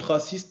des insultes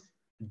racistes,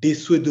 des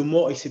souhaits de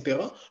mort, etc.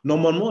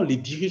 Normalement, les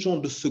dirigeants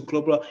de ce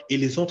club-là et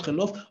les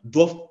entraîneurs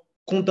doivent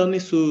condamner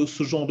ce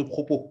genre de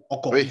propos,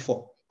 encore Oui, une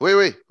fois. oui,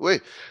 oui, oui.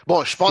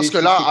 Bon, je pense C'est, que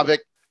c'est, là, c'est...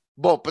 avec.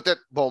 Bon,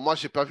 peut-être. Bon, moi,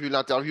 j'ai pas vu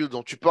l'interview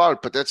dont tu parles.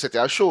 Peut-être c'était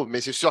à chaud. Mais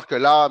c'est sûr que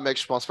là,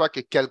 mec, je pense pas que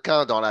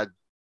quelqu'un dans la.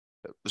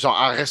 Genre,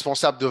 un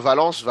responsable de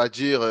Valence va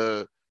dire.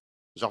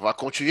 Genre, va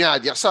continuer à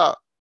dire ça.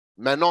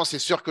 Maintenant, c'est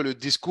sûr que le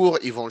discours,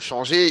 ils vont le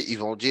changer. Ils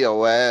vont dire,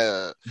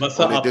 ouais, Bah on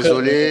ça, est après,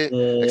 désolé,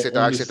 on etc.,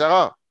 ne... etc.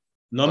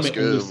 Non, Parce mais on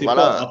que, ne sait pas.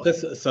 voilà. Après,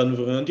 ça ne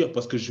veut rien dire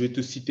parce que je vais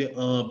te citer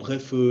un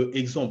bref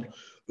exemple.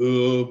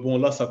 Bon,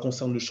 là, ça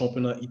concerne le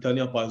championnat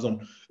italien, par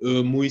exemple.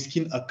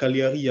 Moiskin à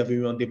Cagliari, il y avait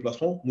eu un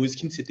déplacement.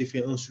 Moiskin s'était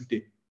fait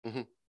insulter.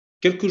 Mhm,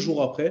 Quelques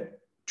jours après,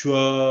 tu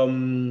as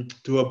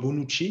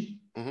Bonucci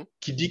mhm.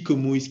 qui dit que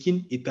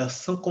Moiskin est à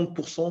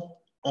 50%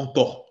 en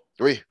tort.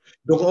 Oui.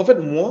 Donc, en fait,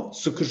 moi,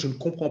 ce que je ne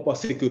comprends pas,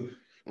 c'est que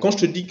quand Mhm,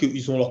 je te dis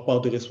qu'ils ont leur part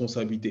de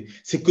responsabilité,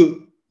 c'est qu'il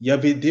y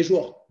avait des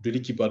joueurs de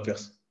l'équipe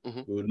adverse.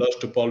 mhm, Là, je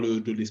te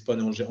parle de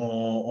l'Espagne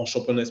en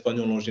championnat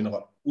espagnol en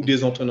général, ou mhm,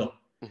 des entraîneurs,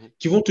 mhm,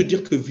 qui vont te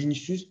dire que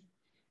Vinicius,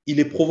 il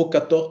est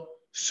provocateur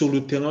sur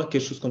le terrain,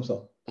 quelque chose comme ça.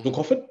 mhm. Donc,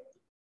 en fait,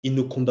 ils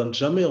ne condamnent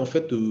jamais en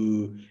fait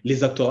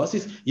les acteurs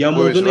racistes. Il y a un Oui,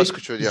 moment oui, je vois ce donné,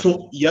 que tu veux dire.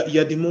 il y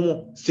a des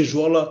moments, ces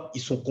joueurs-là,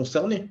 ils sont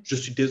concernés. Je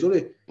suis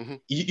désolé. Mhm.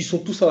 Ils sont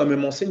tous à la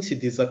même enseigne, c'est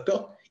des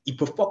acteurs. Ils ne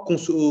peuvent pas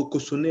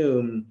cautionner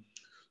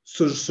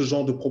ce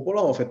genre de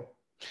propos-là, en fait.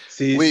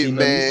 C'est Oui,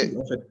 mais inadmissible,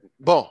 en fait.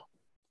 bon,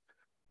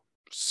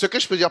 ce que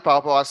je peux dire par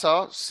rapport à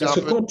ça, c'est Parce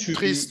un que peu quand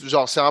triste, tu.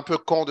 genre, c'est un peu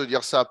con de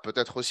dire ça,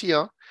 peut-être aussi,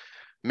 hein.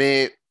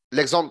 Mais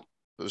l'exemple,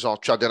 genre,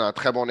 tu as donné un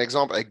très bon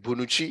exemple avec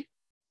Bonucci,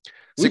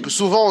 c'est que Oui,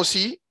 souvent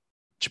aussi,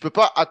 tu peux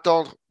pas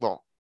attendre. Bon,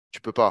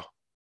 tu peux pas.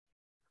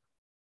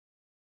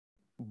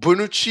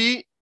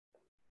 Bonucci,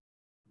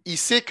 il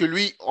sait que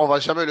lui, on va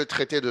jamais le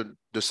traiter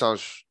de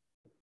singe,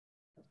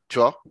 tu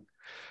vois.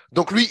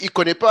 Donc lui, il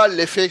connaît pas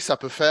l'effet que ça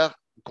peut faire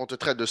qu'on te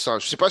traite de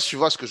singe. Je sais pas si tu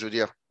vois ce que je veux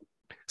dire.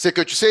 C'est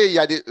que tu sais, il y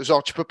a des,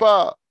 genre, tu peux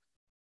pas,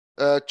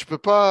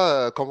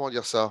 comment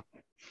dire ça?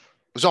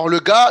 Genre le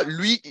gars,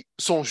 lui,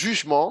 son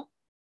jugement,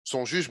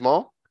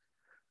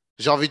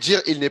 j'ai envie de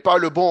dire, il n'est pas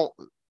le bon.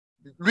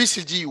 Lui,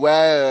 s'il dit,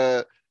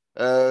 ouais,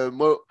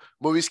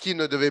 Moïski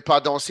ne devait pas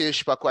danser, je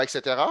sais pas quoi,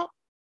 etc.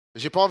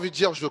 J'ai pas envie de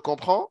dire, je le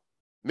comprends,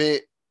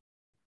 mais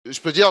je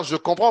peux dire, je le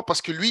comprends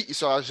parce que lui, il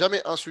sera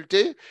jamais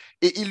insulté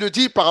et il le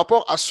dit par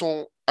rapport à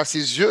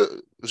ses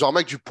yeux, genre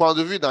mec, du point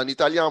de vue d'un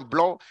Italien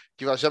blanc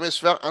qui va jamais se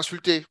faire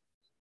insulter.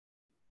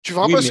 Tu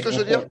vois un oui, peu ce mais que je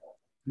veux dire? encore,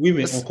 oui,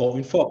 mais encore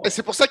une Et fois.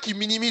 c'est pour ça qu'ils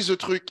minimisent le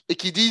truc et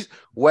qu'ils disent,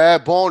 ouais,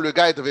 bon, le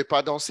gars, il devait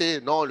pas danser.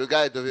 Non, le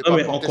gars, il devait Non, pas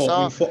mais porter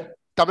encore une ça. fois.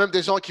 T'as même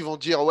des gens qui vont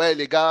dire, ouais,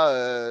 les gars,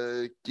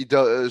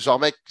 genre,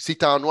 mec, si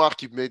t'as un noir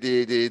qui met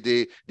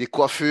des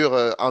coiffures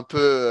un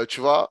peu, tu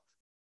vois,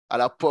 à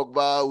la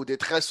Pogba ou des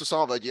tresses, tout ça,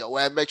 on va dire,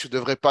 ouais, mec, tu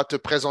devrais pas te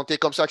présenter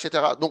comme ça,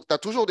 etc. Donc, t'as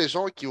toujours des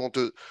gens qui vont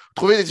te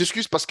trouver des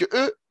excuses parce que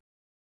eux,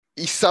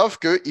 ils savent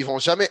qu'ils vont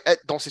jamais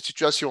être dans cette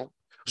situation.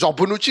 Genre,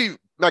 Bonucci,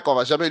 mec, on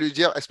va jamais lui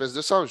dire, espèce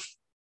de singe.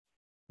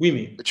 Oui,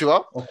 mais Tu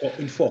vois? encore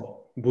une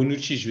fois.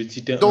 Bonucci, je vais te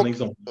citer un Donc,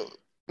 exemple.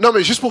 non,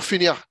 mais juste pour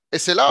finir, et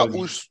c'est là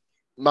où Vas-y.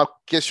 ma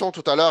question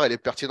tout à l'heure, elle est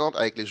pertinente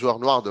avec les joueurs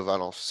noirs de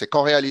Valence. C'est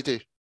qu'en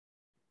réalité,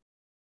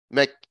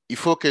 mec, il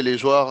faut que les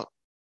joueurs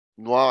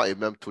noirs et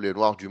même tous les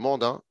noirs du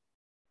monde, hein,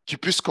 qu'ils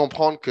puissent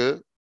comprendre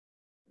que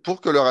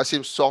pour que le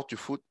racisme sorte du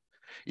foot,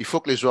 il faut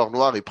que les joueurs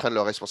noirs ils prennent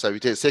leurs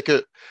responsabilités. C'est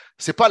que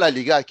c'est pas la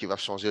Liga qui va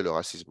changer le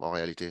racisme en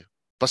réalité.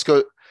 Parce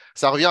que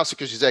ça revient à ce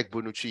que je disais avec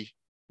Bonucci.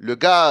 Le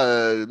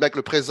gars, mec,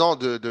 le président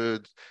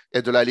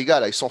et de la Liga,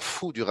 là, il s'en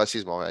fout du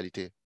racisme en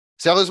réalité.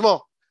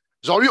 Sérieusement.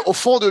 Genre, lui, au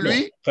fond de Non,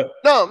 lui, après,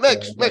 non, on va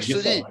mec, je dire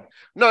te ça. dis,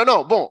 non,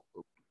 non, bon,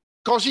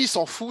 quand je dis il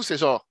s'en fout, c'est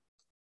genre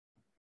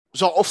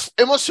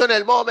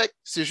émotionnellement, mec,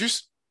 c'est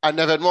juste un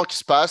événement qui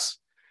se passe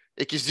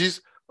et qui se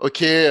disent,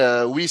 OK,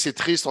 oui, c'est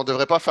triste, on ne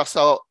devrait pas faire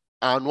ça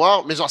à un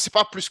noir, mais genre, c'est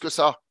pas plus que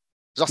ça.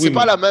 Genre, Oui, c'est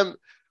pas mais la même.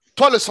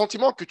 Toi, le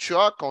sentiment que tu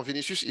as quand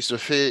Vinicius il se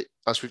fait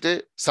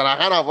insulter, ça n'a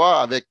rien à voir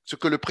avec ce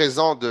que le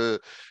président de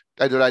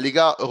la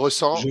Liga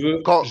ressent je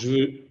veux,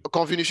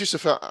 quand Vinicius se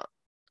fait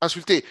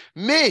insulter.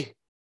 Mais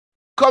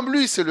comme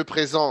lui, c'est le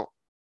président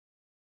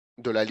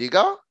de la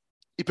Liga,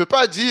 il peut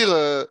pas dire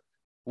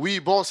oui,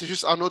 bon, c'est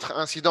juste un autre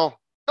incident.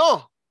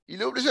 Non,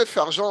 il est obligé de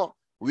faire genre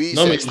oui,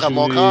 non, c'est mais je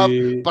extrêmement grave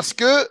vais, parce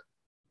que,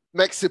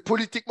 mec, c'est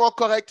politiquement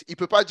correct. Il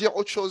peut pas dire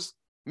autre chose.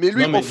 Mais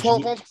lui, non, mais je veux,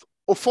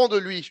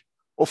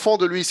 au fond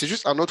de lui, c'est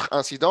juste un autre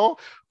incident.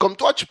 Comme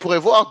toi, tu pourrais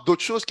voir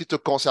d'autres choses qui te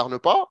concernent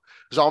pas.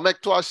 Genre, mec,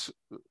 toi,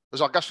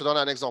 genre, gars, je te donne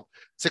un exemple.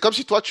 C'est comme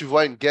si toi, tu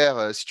vois une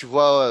guerre, si tu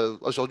vois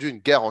aujourd'hui une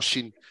guerre en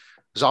Chine.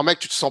 Genre, mec,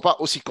 tu te sens pas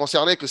aussi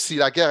concerné que si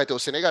la guerre était au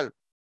Sénégal.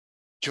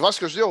 Tu vois ce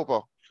que je veux dire ou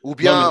pas? non,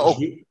 mais je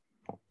veux,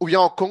 Ou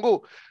bien au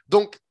Congo.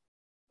 Donc,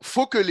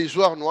 faut que les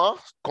joueurs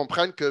noirs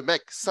comprennent que,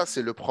 mec, ça,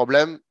 c'est le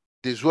problème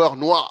des joueurs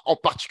noirs en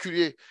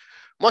particulier.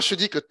 Moi, je te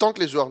dis que tant que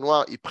les joueurs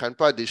noirs, ils prennent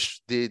pas des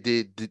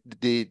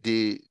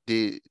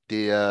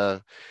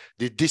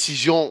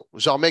décisions,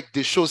 genre, mec,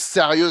 des choses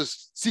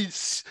sérieuses.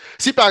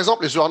 Si, par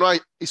exemple, les joueurs noirs,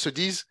 ils se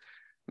disent,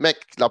 mec,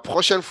 la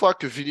prochaine fois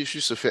que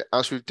Vinicius se fait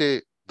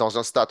insulter dans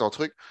un stade, un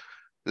truc,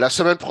 la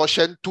semaine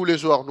prochaine, tous les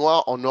joueurs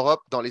noirs en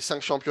Europe, dans les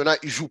 5 championnats,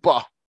 ils jouent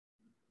pas.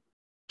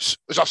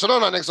 Genre, je te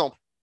donne un exemple.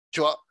 Tu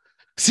vois,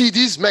 s'ils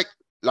disent, mec,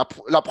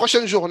 la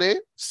prochaine journée,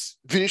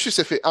 Vinicius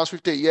s'est fait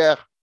insulter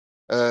hier,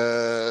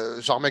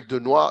 genre mec de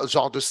noix,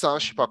 genre de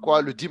singe, je sais pas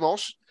quoi, le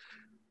dimanche.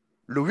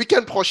 Le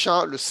week-end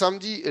prochain, le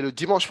samedi et le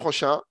dimanche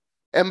prochain,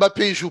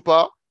 Mbappé il joue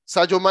pas,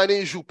 Sadio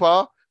Mané il joue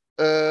pas,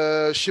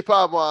 je sais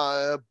pas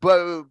moi,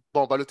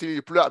 bon Balotelli il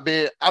est plus là,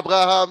 mais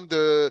Abraham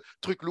de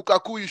truc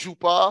Lukaku il joue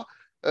pas,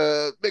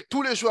 mec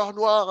tous les joueurs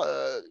noirs,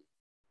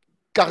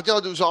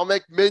 gardien de genre,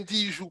 mec,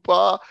 Mendy, il joue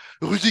pas.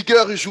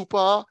 Rudiger, il joue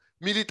pas.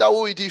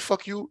 Militao, il dit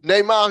fuck you.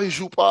 Neymar, il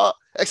joue pas,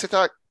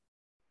 etc.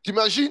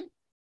 T'imagines?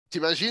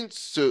 T'imagines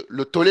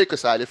le tollé que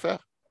ça allait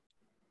faire?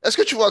 Est-ce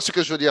que tu vois ce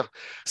que je veux dire?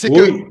 C'est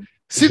que oui,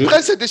 s'ils je,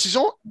 prennent cette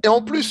décision, et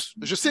en plus,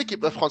 je sais qu'ils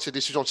peuvent prendre ces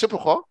décisions. Tu sais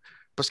pourquoi?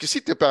 Parce que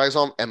si tu es par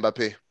exemple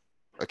Mbappé,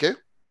 OK?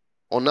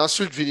 On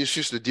insulte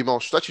Vinicius le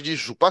dimanche. Toi, tu dis,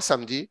 je joue pas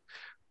samedi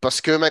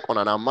parce que, mec, on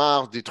en a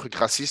marre des trucs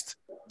racistes.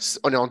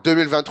 On est en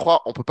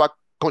 2023, on peut pas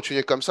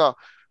continuer comme ça.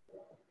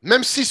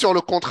 Même si sur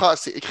le contrat,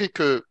 c'est écrit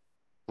que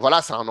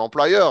voilà, c'est un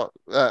employeur,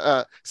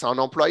 c'est un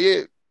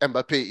employé,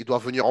 Mbappé, il doit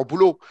venir en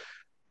boulot.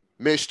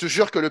 Mais je te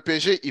jure que le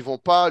PSG, ils vont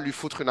pas lui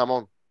foutre une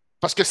amende.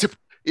 Parce que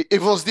ils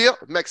vont se dire,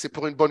 mec, c'est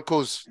pour une bonne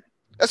cause.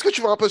 Est-ce que tu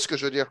vois un peu ce que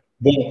je veux dire?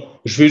 bon,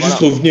 je vais juste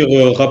Voilà.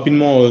 revenir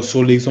rapidement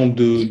sur l'exemple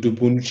de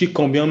Bonucci,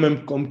 quand bien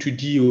même, comme tu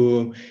dis,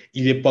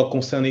 il n'est pas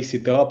concerné,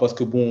 etc., parce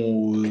que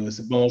bon,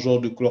 c'est pas un genre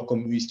de couleur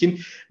comme Whiskin,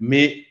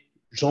 mais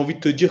j'ai envie de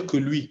te dire que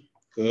lui,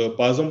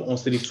 par exemple, en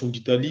sélection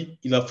d'Italie,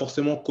 il a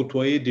forcément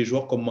côtoyé des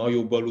joueurs comme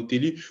Mario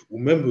Balotelli ou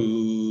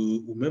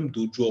même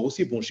d'autres joueurs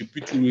aussi. Bon, je n'ai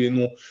plus tous les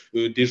noms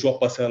des joueurs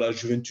passés à la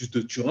Juventus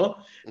de Turin,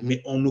 Mhm.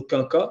 mais en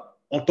aucun cas,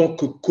 en tant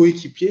que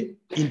coéquipier,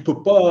 il ne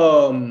peut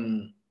pas.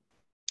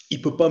 Il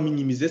ne peut pas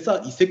minimiser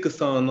ça. Il sait que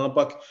ça a un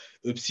impact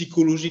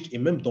psychologique et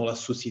même dans la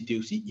société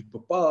aussi. Il ne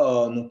peut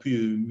pas non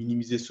plus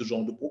minimiser ce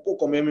genre de propos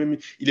quand même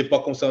il n'est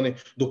pas concerné.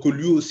 Donc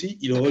lui aussi,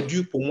 il aurait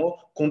dû, pour moi,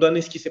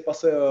 condamner ce qui s'est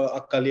passé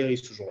à Cagliari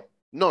ce jour-là.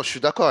 Non, je suis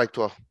d'accord avec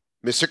toi.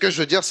 Mais ce que je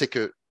veux dire, c'est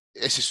que,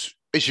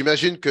 et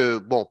j'imagine que,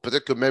 bon,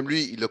 peut-être que même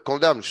lui, il le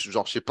condamne.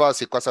 Genre, je sais pas,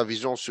 c'est quoi sa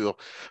vision sur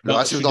le Bah, je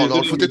racisme suis dans le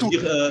désolé, foot et mais tout.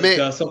 dire t'es Mais,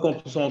 à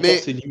 50% encore, mais,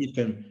 c'est limite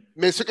quand même.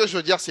 mais ce que je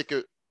veux dire, c'est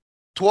que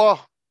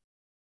toi,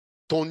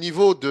 ton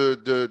niveau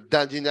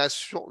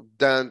d'indignation,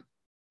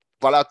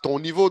 voilà, ton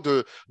niveau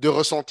de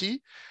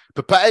ressenti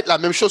peut pas être la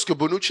même chose que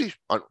Bonucci.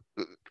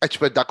 Et tu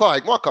peux être d'accord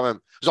avec moi quand même.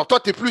 Genre, toi,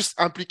 tu es plus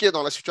impliqué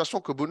dans la situation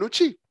que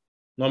Bonucci,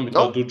 Non, mais tu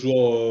as non? d'autres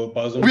joueurs,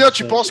 par Ou exemple, bien qui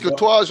tu sont. penses que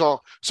toi,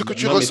 genre, ce que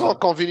tu Non, mais ressens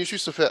quand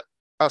Vinicius se fait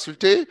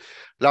insulter,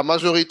 la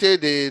majorité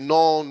des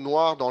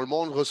non-noirs dans le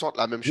monde ressentent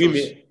la même chose.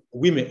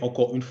 oui, mais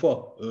encore une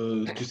fois,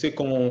 tu sais,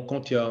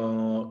 quand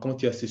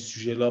il y a ces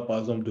sujets-là, par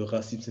exemple de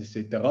racisme,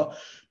 etc.,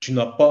 tu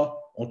n'as pas,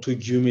 entre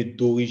guillemets,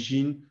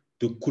 d'origine,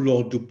 de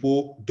couleur de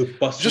peau, de Je suis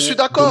passion, de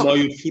d'accord,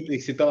 maillot de foot,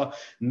 etc.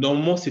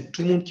 Normalement, c'est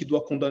tout le monde qui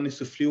doit condamner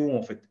ce fléau,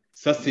 en fait.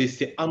 Ça,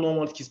 c'est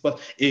anormal ce qui se passe.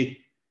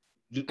 Et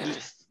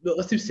le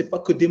racisme, c'est pas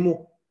que des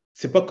mots.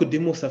 C'est pas que des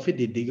mots, ça fait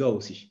des dégâts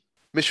aussi.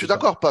 mais je suis C'est ça.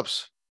 d'accord,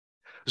 Pops.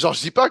 Genre,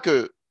 je dis pas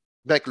que,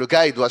 mec, le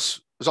gars, il doit.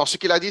 Genre, ce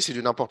qu'il a dit, c'est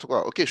du n'importe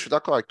quoi. Ok, je suis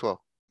d'accord avec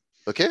toi.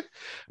 OK?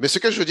 Mais ce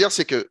que je veux dire,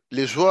 c'est que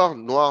les joueurs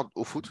noirs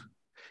au foot,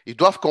 ils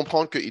doivent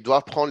comprendre qu'ils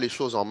doivent prendre les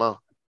choses en main.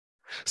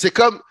 C'est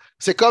comme,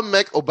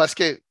 mec, au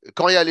basket,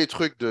 quand il y a les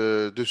trucs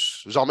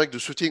genre, mec, de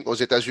shooting aux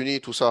États-Unis,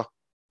 tout ça.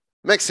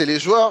 Mec, c'est les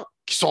joueurs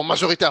qui sont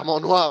majoritairement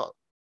noirs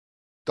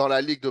dans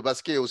la ligue de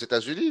basket aux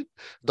États-Unis,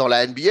 dans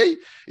la NBA,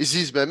 ils se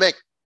disent, mais mec,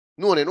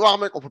 nous, on est noirs,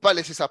 mec, on ne peut pas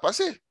laisser ça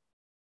passer.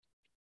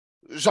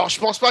 Genre, je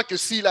pense pas que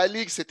si la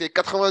ligue, c'était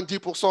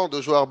 90%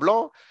 de joueurs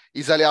blancs,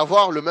 ils allaient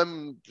avoir le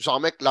même, genre,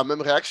 mec, la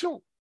même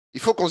réaction. Il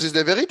faut qu'on se dise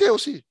des vérités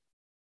aussi.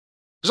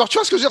 Genre, tu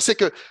vois ce que je veux dire, c'est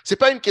que c'est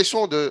pas une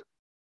question de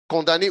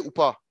condamner ou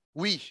pas.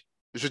 Oui,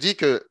 je dis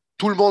que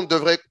tout le monde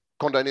devrait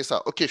condamner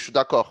ça. Ok, je suis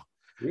d'accord.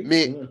 Oui,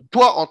 Mais ouais.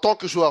 toi, en tant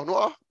que joueur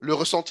noir, le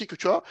ressenti que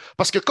tu as,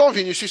 parce que quand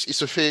Vinicius, il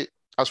se fait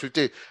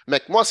insulter,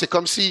 mec, moi, c'est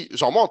comme si,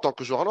 genre, moi, en tant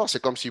que joueur noir,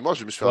 c'est comme si moi,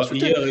 je me suis fait Bah,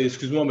 insulter. hier,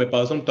 excuse-moi, mais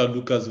par exemple, tu as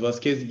Lucas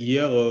Vasquez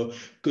hier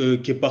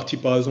qui est parti,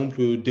 par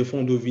exemple,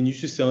 défendre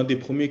Vinicius. C'est un des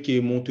premiers qui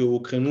est monté au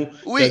créneau,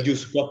 qui a Oui, dit aux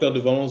supporters de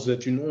Valence, vous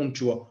êtes une honte,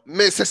 tu vois.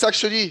 mais c'est ça que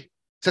je te dis.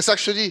 C'est ça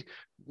que je te dis.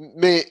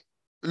 Mais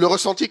le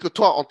ressenti que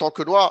toi, en tant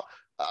que noir,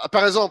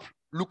 par exemple,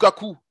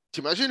 Lukaku,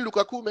 t'imagines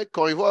Lukaku, mec,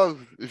 quand il voit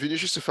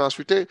Vinicius se faire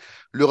insulter,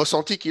 le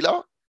ressenti qu'il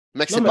a,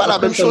 mec, Non, c'est mais pas la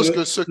après, même chose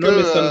que ce que non,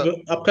 mais ça ne veut,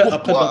 pour d'un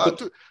toi.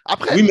 côté,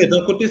 Après, oui, mais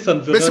d'un côté, ça ne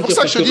veut mais c'est rien pour dire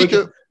ça que parce je te que dis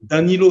regarde, que.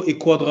 Danilo et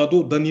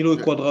Quadrado,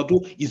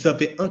 ils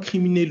avaient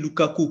incriminé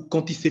Lukaku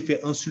quand il s'est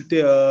fait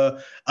insulter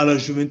à la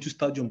Juventus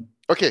Stadium.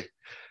 Ok,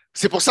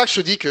 c'est pour ça que je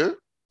te dis que.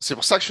 C'est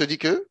pour ça que je te dis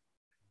que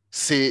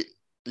c'est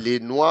les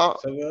noirs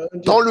Ça veut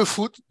rien dans dire. le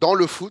foot, dans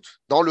le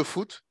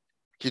foot,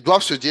 qui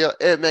doivent se dire,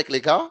 hé mec,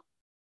 les gars,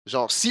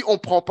 genre, si on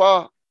prend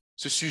pas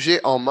ce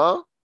sujet en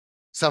main,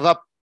 ça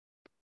va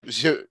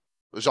je,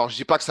 genre, je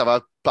dis pas que ça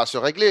va pas se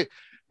régler,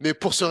 mais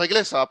pour se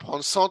régler, ça va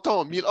prendre 100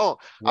 ans, 1000 ans,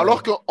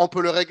 alors Ouais. qu'on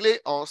peut le régler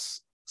en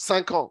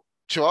 5 ans,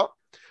 tu vois?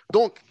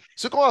 Donc,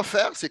 ce qu'on va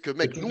faire, c'est que, C'est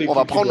mec, toute nous, on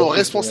va l'équipe qui prendre nos doit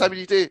suivre. Ouais.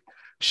 responsabilités.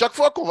 Chaque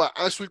fois qu'on va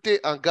insulter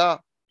un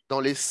gars dans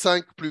les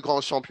 5 plus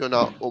grands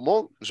championnats au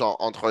monde, genre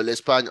entre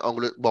l'Espagne,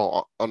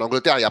 bon, en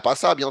Angleterre, il n'y a pas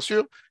ça, bien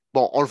sûr.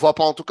 Bon, on le voit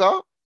pas en tout cas,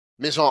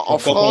 mais genre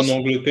Enfin, en quoi qu'en France,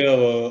 Angleterre,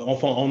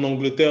 en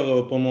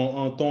Angleterre,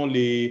 pendant un temps,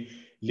 les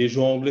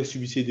joueurs anglais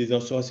subissaient des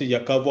insurrections. Il n'y a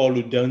qu'à voir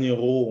le dernier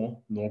Euro, hein.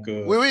 Donc,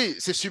 oui, oui,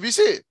 c'est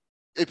subissé.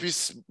 Et puis,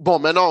 bon,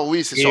 maintenant,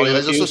 oui, c'est sur les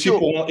réseaux et aussi sociaux.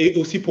 et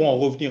aussi pour en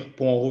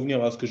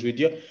revenir à ce que je veux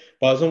dire,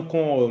 par exemple,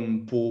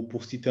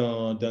 pour citer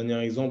un dernier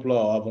exemple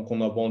là, avant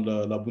qu'on aborde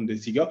la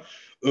Bundesliga,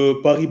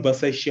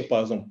 Paris-Basaksehir,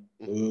 par exemple.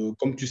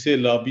 Comme tu sais,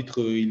 l'arbitre,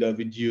 il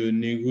avait dit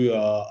Negu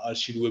à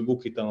Chilwell,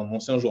 qui était un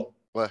ancien joueur.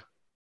 Ouais.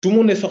 Tout le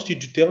monde est sorti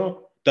du terrain.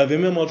 Tu avais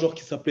même un joueur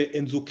qui s'appelait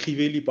Enzo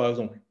Crivelli, par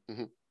exemple.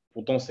 Mhm,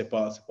 Pourtant, c'est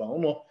pas un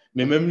noir.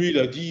 Mais mhm, même lui, il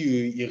a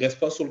dit il reste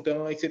pas sur le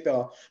terrain, etc.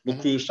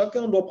 Donc, mhm.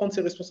 chacun doit prendre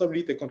ses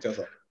responsabilités quand il y a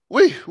ça.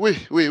 Oui, oui,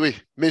 oui, oui.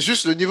 Mais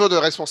juste le niveau de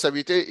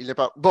responsabilité, il n'est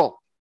pas. Bon,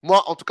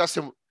 moi, en tout cas,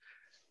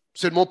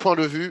 c'est mon point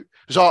de vue.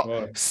 Genre,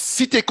 Ouais.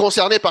 si tu es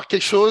concerné par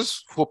quelque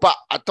chose, faut pas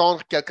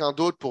attendre quelqu'un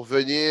d'autre pour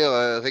venir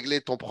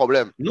régler ton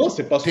problème. Non,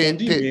 c'est pas ce qu'on T'es,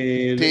 dit,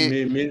 t'es,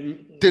 t'es,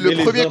 t'es le mais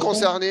les premier instances.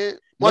 concerné.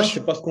 Non,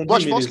 c'est pas ce qu'on Moi, dit,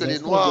 je mais pense que les les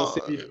instances doivent Noirs,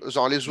 sévir.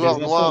 genre les Les joueurs instances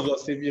noirs doivent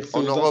sévir. C'est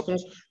en aux Europe.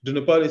 instances de ne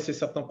pas laisser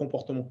certains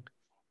comportements.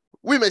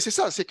 Oui, mais c'est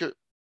ça, c'est que,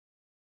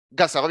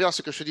 gars, ça revient à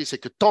ce que je te dis, c'est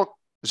que tant,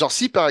 genre,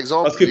 si par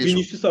exemple, Parce que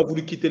Vinicius a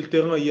voulu quitter le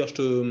terrain hier, je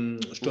te Mhm.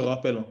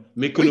 rappelle, hein.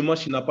 Mais que le Oui,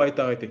 match, il n'a pas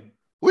été arrêté.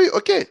 oui,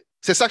 ok,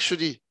 c'est ça que je te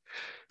dis.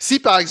 Si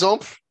par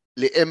exemple,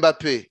 les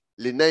Mbappé,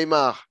 les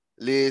Neymar,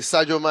 les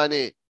Sadio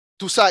Mané,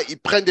 tout ça, ils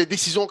prennent des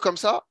décisions comme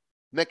ça,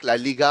 mec, la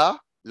Liga,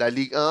 la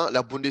Ligue 1,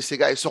 la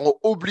Bundesliga, ils seront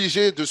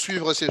obligés de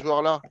suivre ces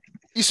joueurs-là.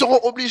 Ils seront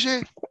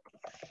obligés.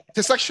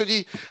 C'est ça que je te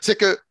dis. C'est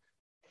que,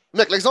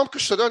 mec, l'exemple que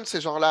je te donne,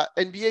 c'est genre la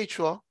NBA,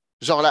 tu vois.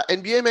 Genre la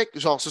NBA, mec,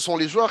 genre ce sont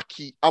les joueurs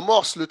qui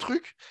amorcent le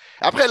truc.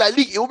 Après, la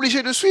Ligue est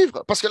obligée de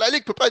suivre parce que la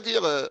Ligue peut pas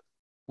dire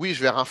oui,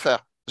 je vais rien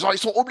faire. Genre, ils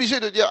sont obligés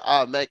de dire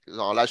ah, mec,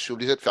 genre là, je suis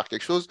obligé de faire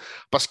quelque chose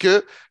parce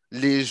que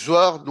les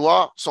joueurs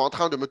noirs sont en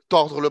train de me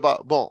tordre le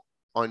bas. Bon,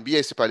 en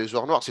NBA, c'est pas les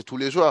joueurs noirs, c'est tous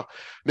les joueurs.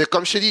 Mais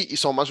comme je t'ai dit, ils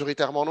sont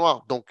majoritairement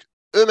noirs. Donc,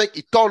 eux, mec,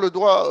 ils tordent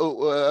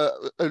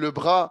le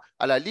bras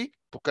à la Ligue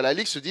pour que la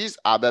Ligue se dise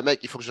ah, ben, mec,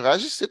 il faut que je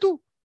réagisse, c'est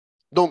tout.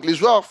 Donc, les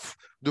joueurs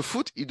de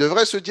foot, ils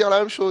devraient se dire la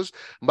même chose.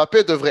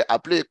 Mbappé devrait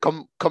appeler,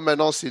 comme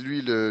maintenant c'est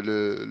lui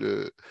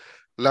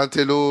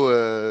l'intello,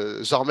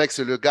 genre mec,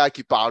 c'est le gars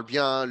qui parle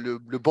bien, le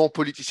bon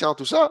politicien,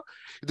 tout ça.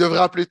 Il devrait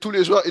appeler tous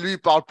les joueurs et lui, il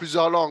parle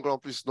plusieurs langues en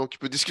plus. Donc, il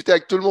peut discuter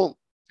avec tout le monde.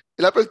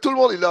 Il appelle tout le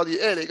monde, il leur dit,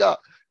 hé les gars,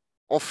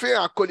 on fait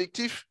un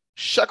collectif.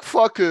 Chaque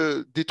fois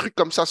que des trucs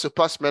comme ça se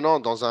passent maintenant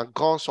dans un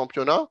grand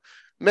championnat,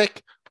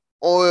 mec,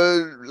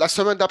 la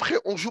semaine d'après,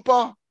 on ne joue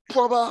pas.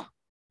 Point barre.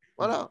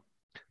 Voilà.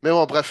 Mais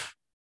bon, bref.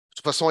 De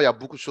toute façon, il y a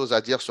beaucoup de choses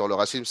à dire sur le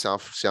racisme.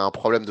 C'est un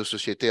problème de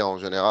société en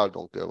général.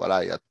 Donc,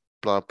 voilà, il y a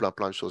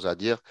plein de choses à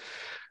dire.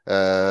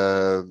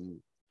 Euh,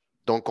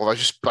 donc, on va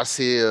juste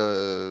passer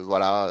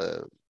voilà,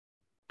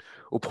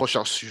 au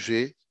prochain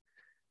sujet.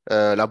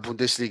 La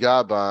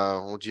Bundesliga,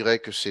 ben, on dirait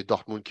que c'est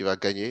Dortmund qui va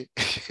gagner.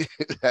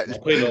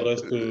 Après, il en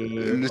reste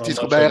Le un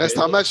titre, match ben, à il reste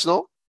un gagner. match,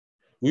 non?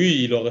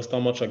 Oui, il en reste un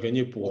match à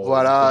gagner pour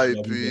Voilà, et continuer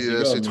la puis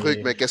Bundesliga. ces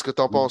trucs, Mais mais qu'est-ce que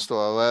t'en penses,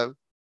 toi? Ouais.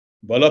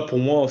 bah là, pour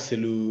moi, c'est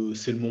le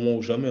moment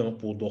ou jamais, hein,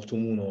 pour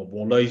Dortmund, hein.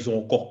 Bon, là, ils ont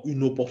encore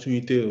une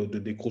opportunité de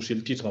décrocher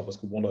le titre, hein, parce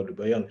que bon, là, le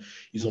Bayern,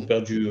 ils ont Mhm,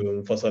 perdu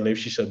face à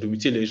Leipzig à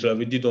domicile. Et je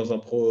l'avais dit dans un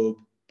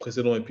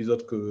précédent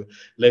épisode que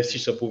Leipzig,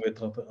 ça pouvait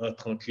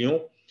être un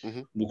client.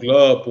 Mhm. Donc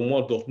là, pour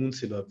moi, Dortmund,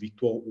 c'est la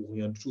victoire ou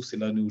rien du tout, c'est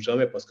l'année ou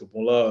jamais. Parce que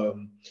bon, là,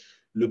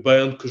 le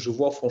Bayern que je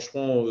vois,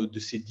 franchement, de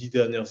ces 10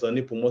 dernières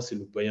années, pour moi, c'est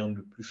le Bayern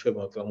le plus faible,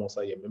 hein, clairement,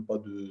 ça, il n'y a même pas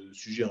de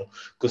sujet, hein.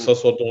 Que Mhm. ça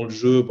soit dans le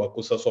jeu, bah,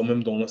 que ça soit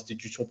même dans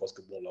l'institution, parce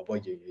que bon, là-bas,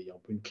 il y a un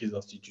peu une crise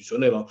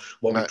institutionnelle, hein.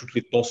 Bon, avec Ouais. toutes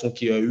les tensions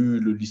qu'il y a eu,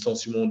 le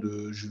licenciement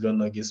de Julian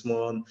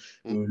Nagelsmann,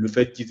 Mhm. le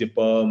fait qu'ils n'aient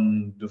pas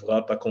de vrais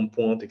attaquants de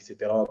pointe,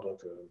 etc.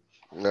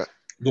 Ouais.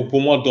 Donc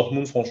pour moi,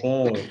 Dortmund,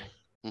 franchement,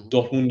 Mhm.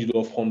 Dortmund, ils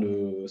doivent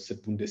prendre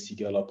cette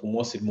Bundesliga-là. Pour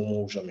moi, c'est le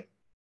moment ou jamais.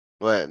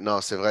 Ouais, non,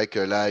 c'est vrai que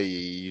là,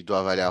 ils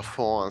doivent aller à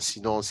fond, hein.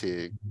 Sinon,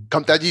 c'est.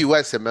 Comme tu as dit,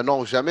 ouais, c'est maintenant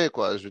ou jamais,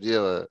 quoi. Je veux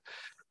dire,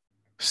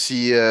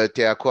 si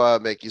t'es à quoi,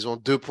 mec, ils ont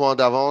 2 points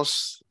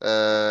d'avance,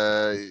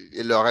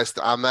 il leur reste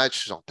un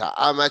match. Genre, t'as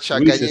un match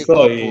à Oui, c'est gagner, ça.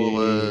 quoi,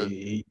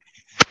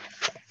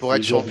 pour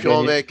être Ils doivent champion,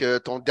 gagner. mec.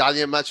 Ton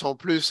dernier match en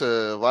plus,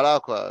 voilà,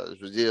 quoi.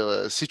 Je veux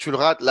dire, si tu le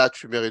rates, là,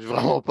 tu mérites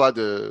vraiment pas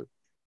de.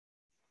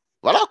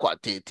 Voilà, quoi.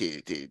 T'es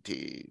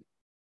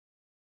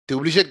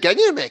obligé de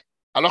gagner, mec.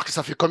 Alors que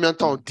ça fait combien de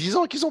temps? 10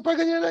 ans qu'ils n'ont pas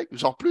gagné, mec?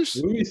 Genre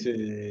plus. Oui, oui, c'est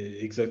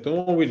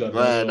exactement, oui. La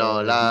Ouais, dernière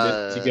non, là,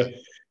 Bundesliga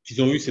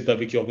qu'ils ont eue, c'était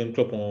avec Jürgen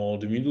Klopp en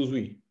 2012,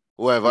 oui.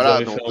 ouais, Ils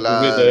voilà, avaient fait donc un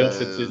doublé là, d'ailleurs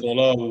cette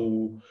saison-là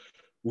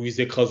où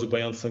ils écrasent le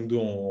Bayern 5-2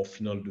 en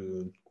finale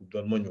de Coupe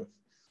d'Allemagne, ouais.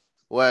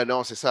 ouais,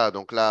 non, c'est ça.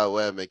 Donc là,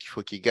 ouais, mec, il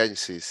faut qu'il gagne,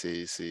 c'est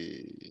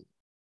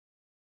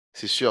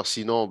sûr.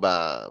 Sinon,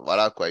 bah,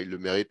 voilà, quoi, il le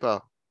mérite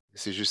pas.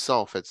 C'est juste ça,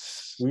 en fait.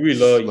 Oui, oui,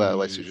 là, Ouais,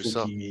 ouais, c'est il juste faut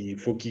ça.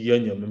 qu'il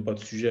gagne, il n'y a même pas de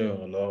sujet,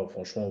 hein. Là,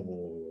 franchement,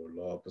 bon,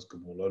 là, parce que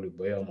bon, là, le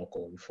Bayern,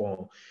 encore une fois,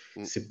 hein,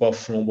 Mm, c'est pas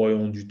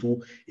flamboyant du tout.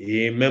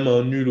 Et même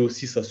un nul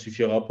aussi, ça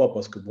suffira pas,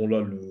 parce que bon,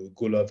 là, le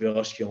goal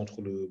average qui est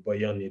entre le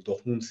Bayern et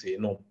Dortmund, c'est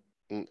énorme.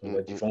 mm, mm,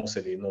 La mm. différence,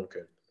 elle est énorme, quand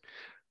même.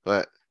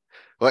 Ouais,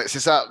 ouais, c'est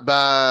ça.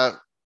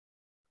 Bah,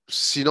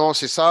 sinon,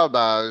 c'est ça.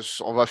 Bah,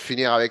 on va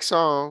finir avec ça,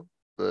 hein.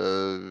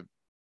 Euh,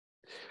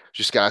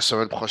 Jusqu'à la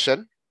semaine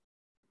prochaine.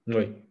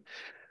 Oui.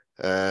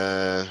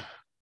 Euh,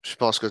 je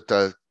pense que tu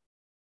as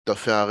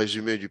fait un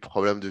résumé du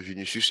problème de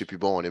Vinicius. Et puis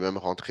bon, on est même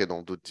rentré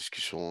dans d'autres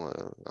discussions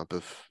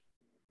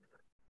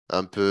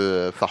un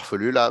peu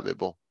farfelues là. Mais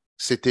bon,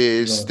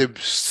 Ouais.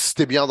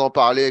 c'était bien d'en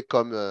parler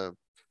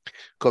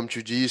comme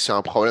tu dis, c'est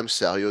un problème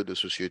sérieux de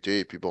société.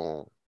 Et puis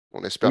bon,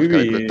 on espère Oui, oui,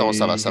 qu'avec le temps,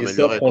 ça va et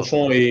ça, s'améliorer, quoi.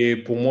 franchement, et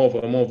pour moi,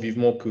 vraiment,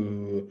 vivement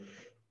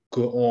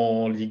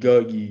qu'en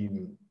Liga,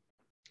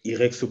 il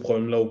règle ce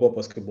problème-là ou pas,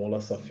 parce que bon, là,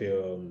 ça fait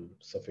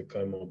quand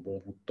même un bon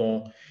bout de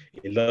temps.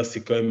 Et là,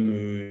 c'est quand même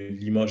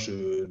l'image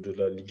de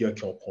la Liga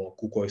qui en prend un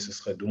coup, quoi. Et ce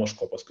serait dommage,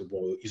 quoi, parce que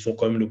bon, ils ont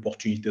quand même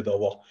l'opportunité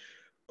d'avoir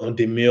un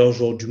des meilleurs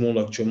joueurs du monde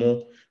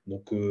actuellement.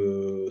 Donc,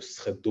 ce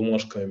serait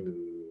dommage quand même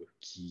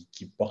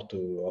qu'ils partent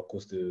à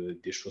cause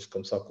des choses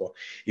comme ça, quoi.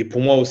 Et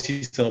pour moi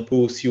aussi, c'est un peu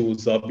aussi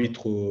aux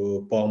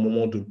arbitres par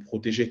moment de le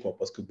protéger, quoi,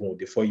 parce que bon,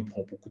 des fois, il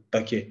prend beaucoup de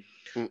taquets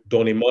Mm,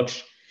 dans les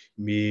matchs.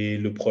 Mais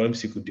le problème,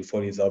 c'est que des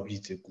fois, les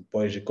arbitres n'écoutent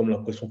pas et j'ai comme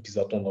l'impression qu'ils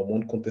attendent un moins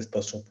de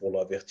contestation pour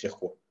l'avertir,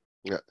 quoi.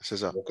 ouais, c'est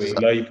ça, Donc, c'est et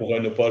ça. là, il pourrait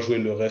ne pas jouer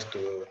le reste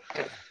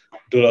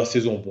de la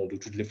saison. Bon, de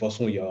toutes les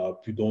façons, il n'y a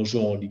plus d'enjeu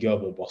en Liga.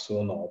 Bon,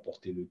 Barcelone a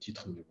remporté le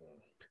titre, mais bon,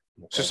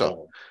 donc C'est à ça.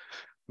 voir.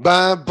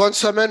 Ben, bonne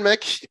semaine,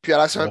 mec. Et puis à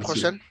la semaine Merci.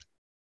 prochaine.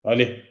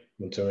 Allez,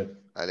 bonne semaine.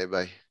 Allez,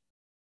 bye.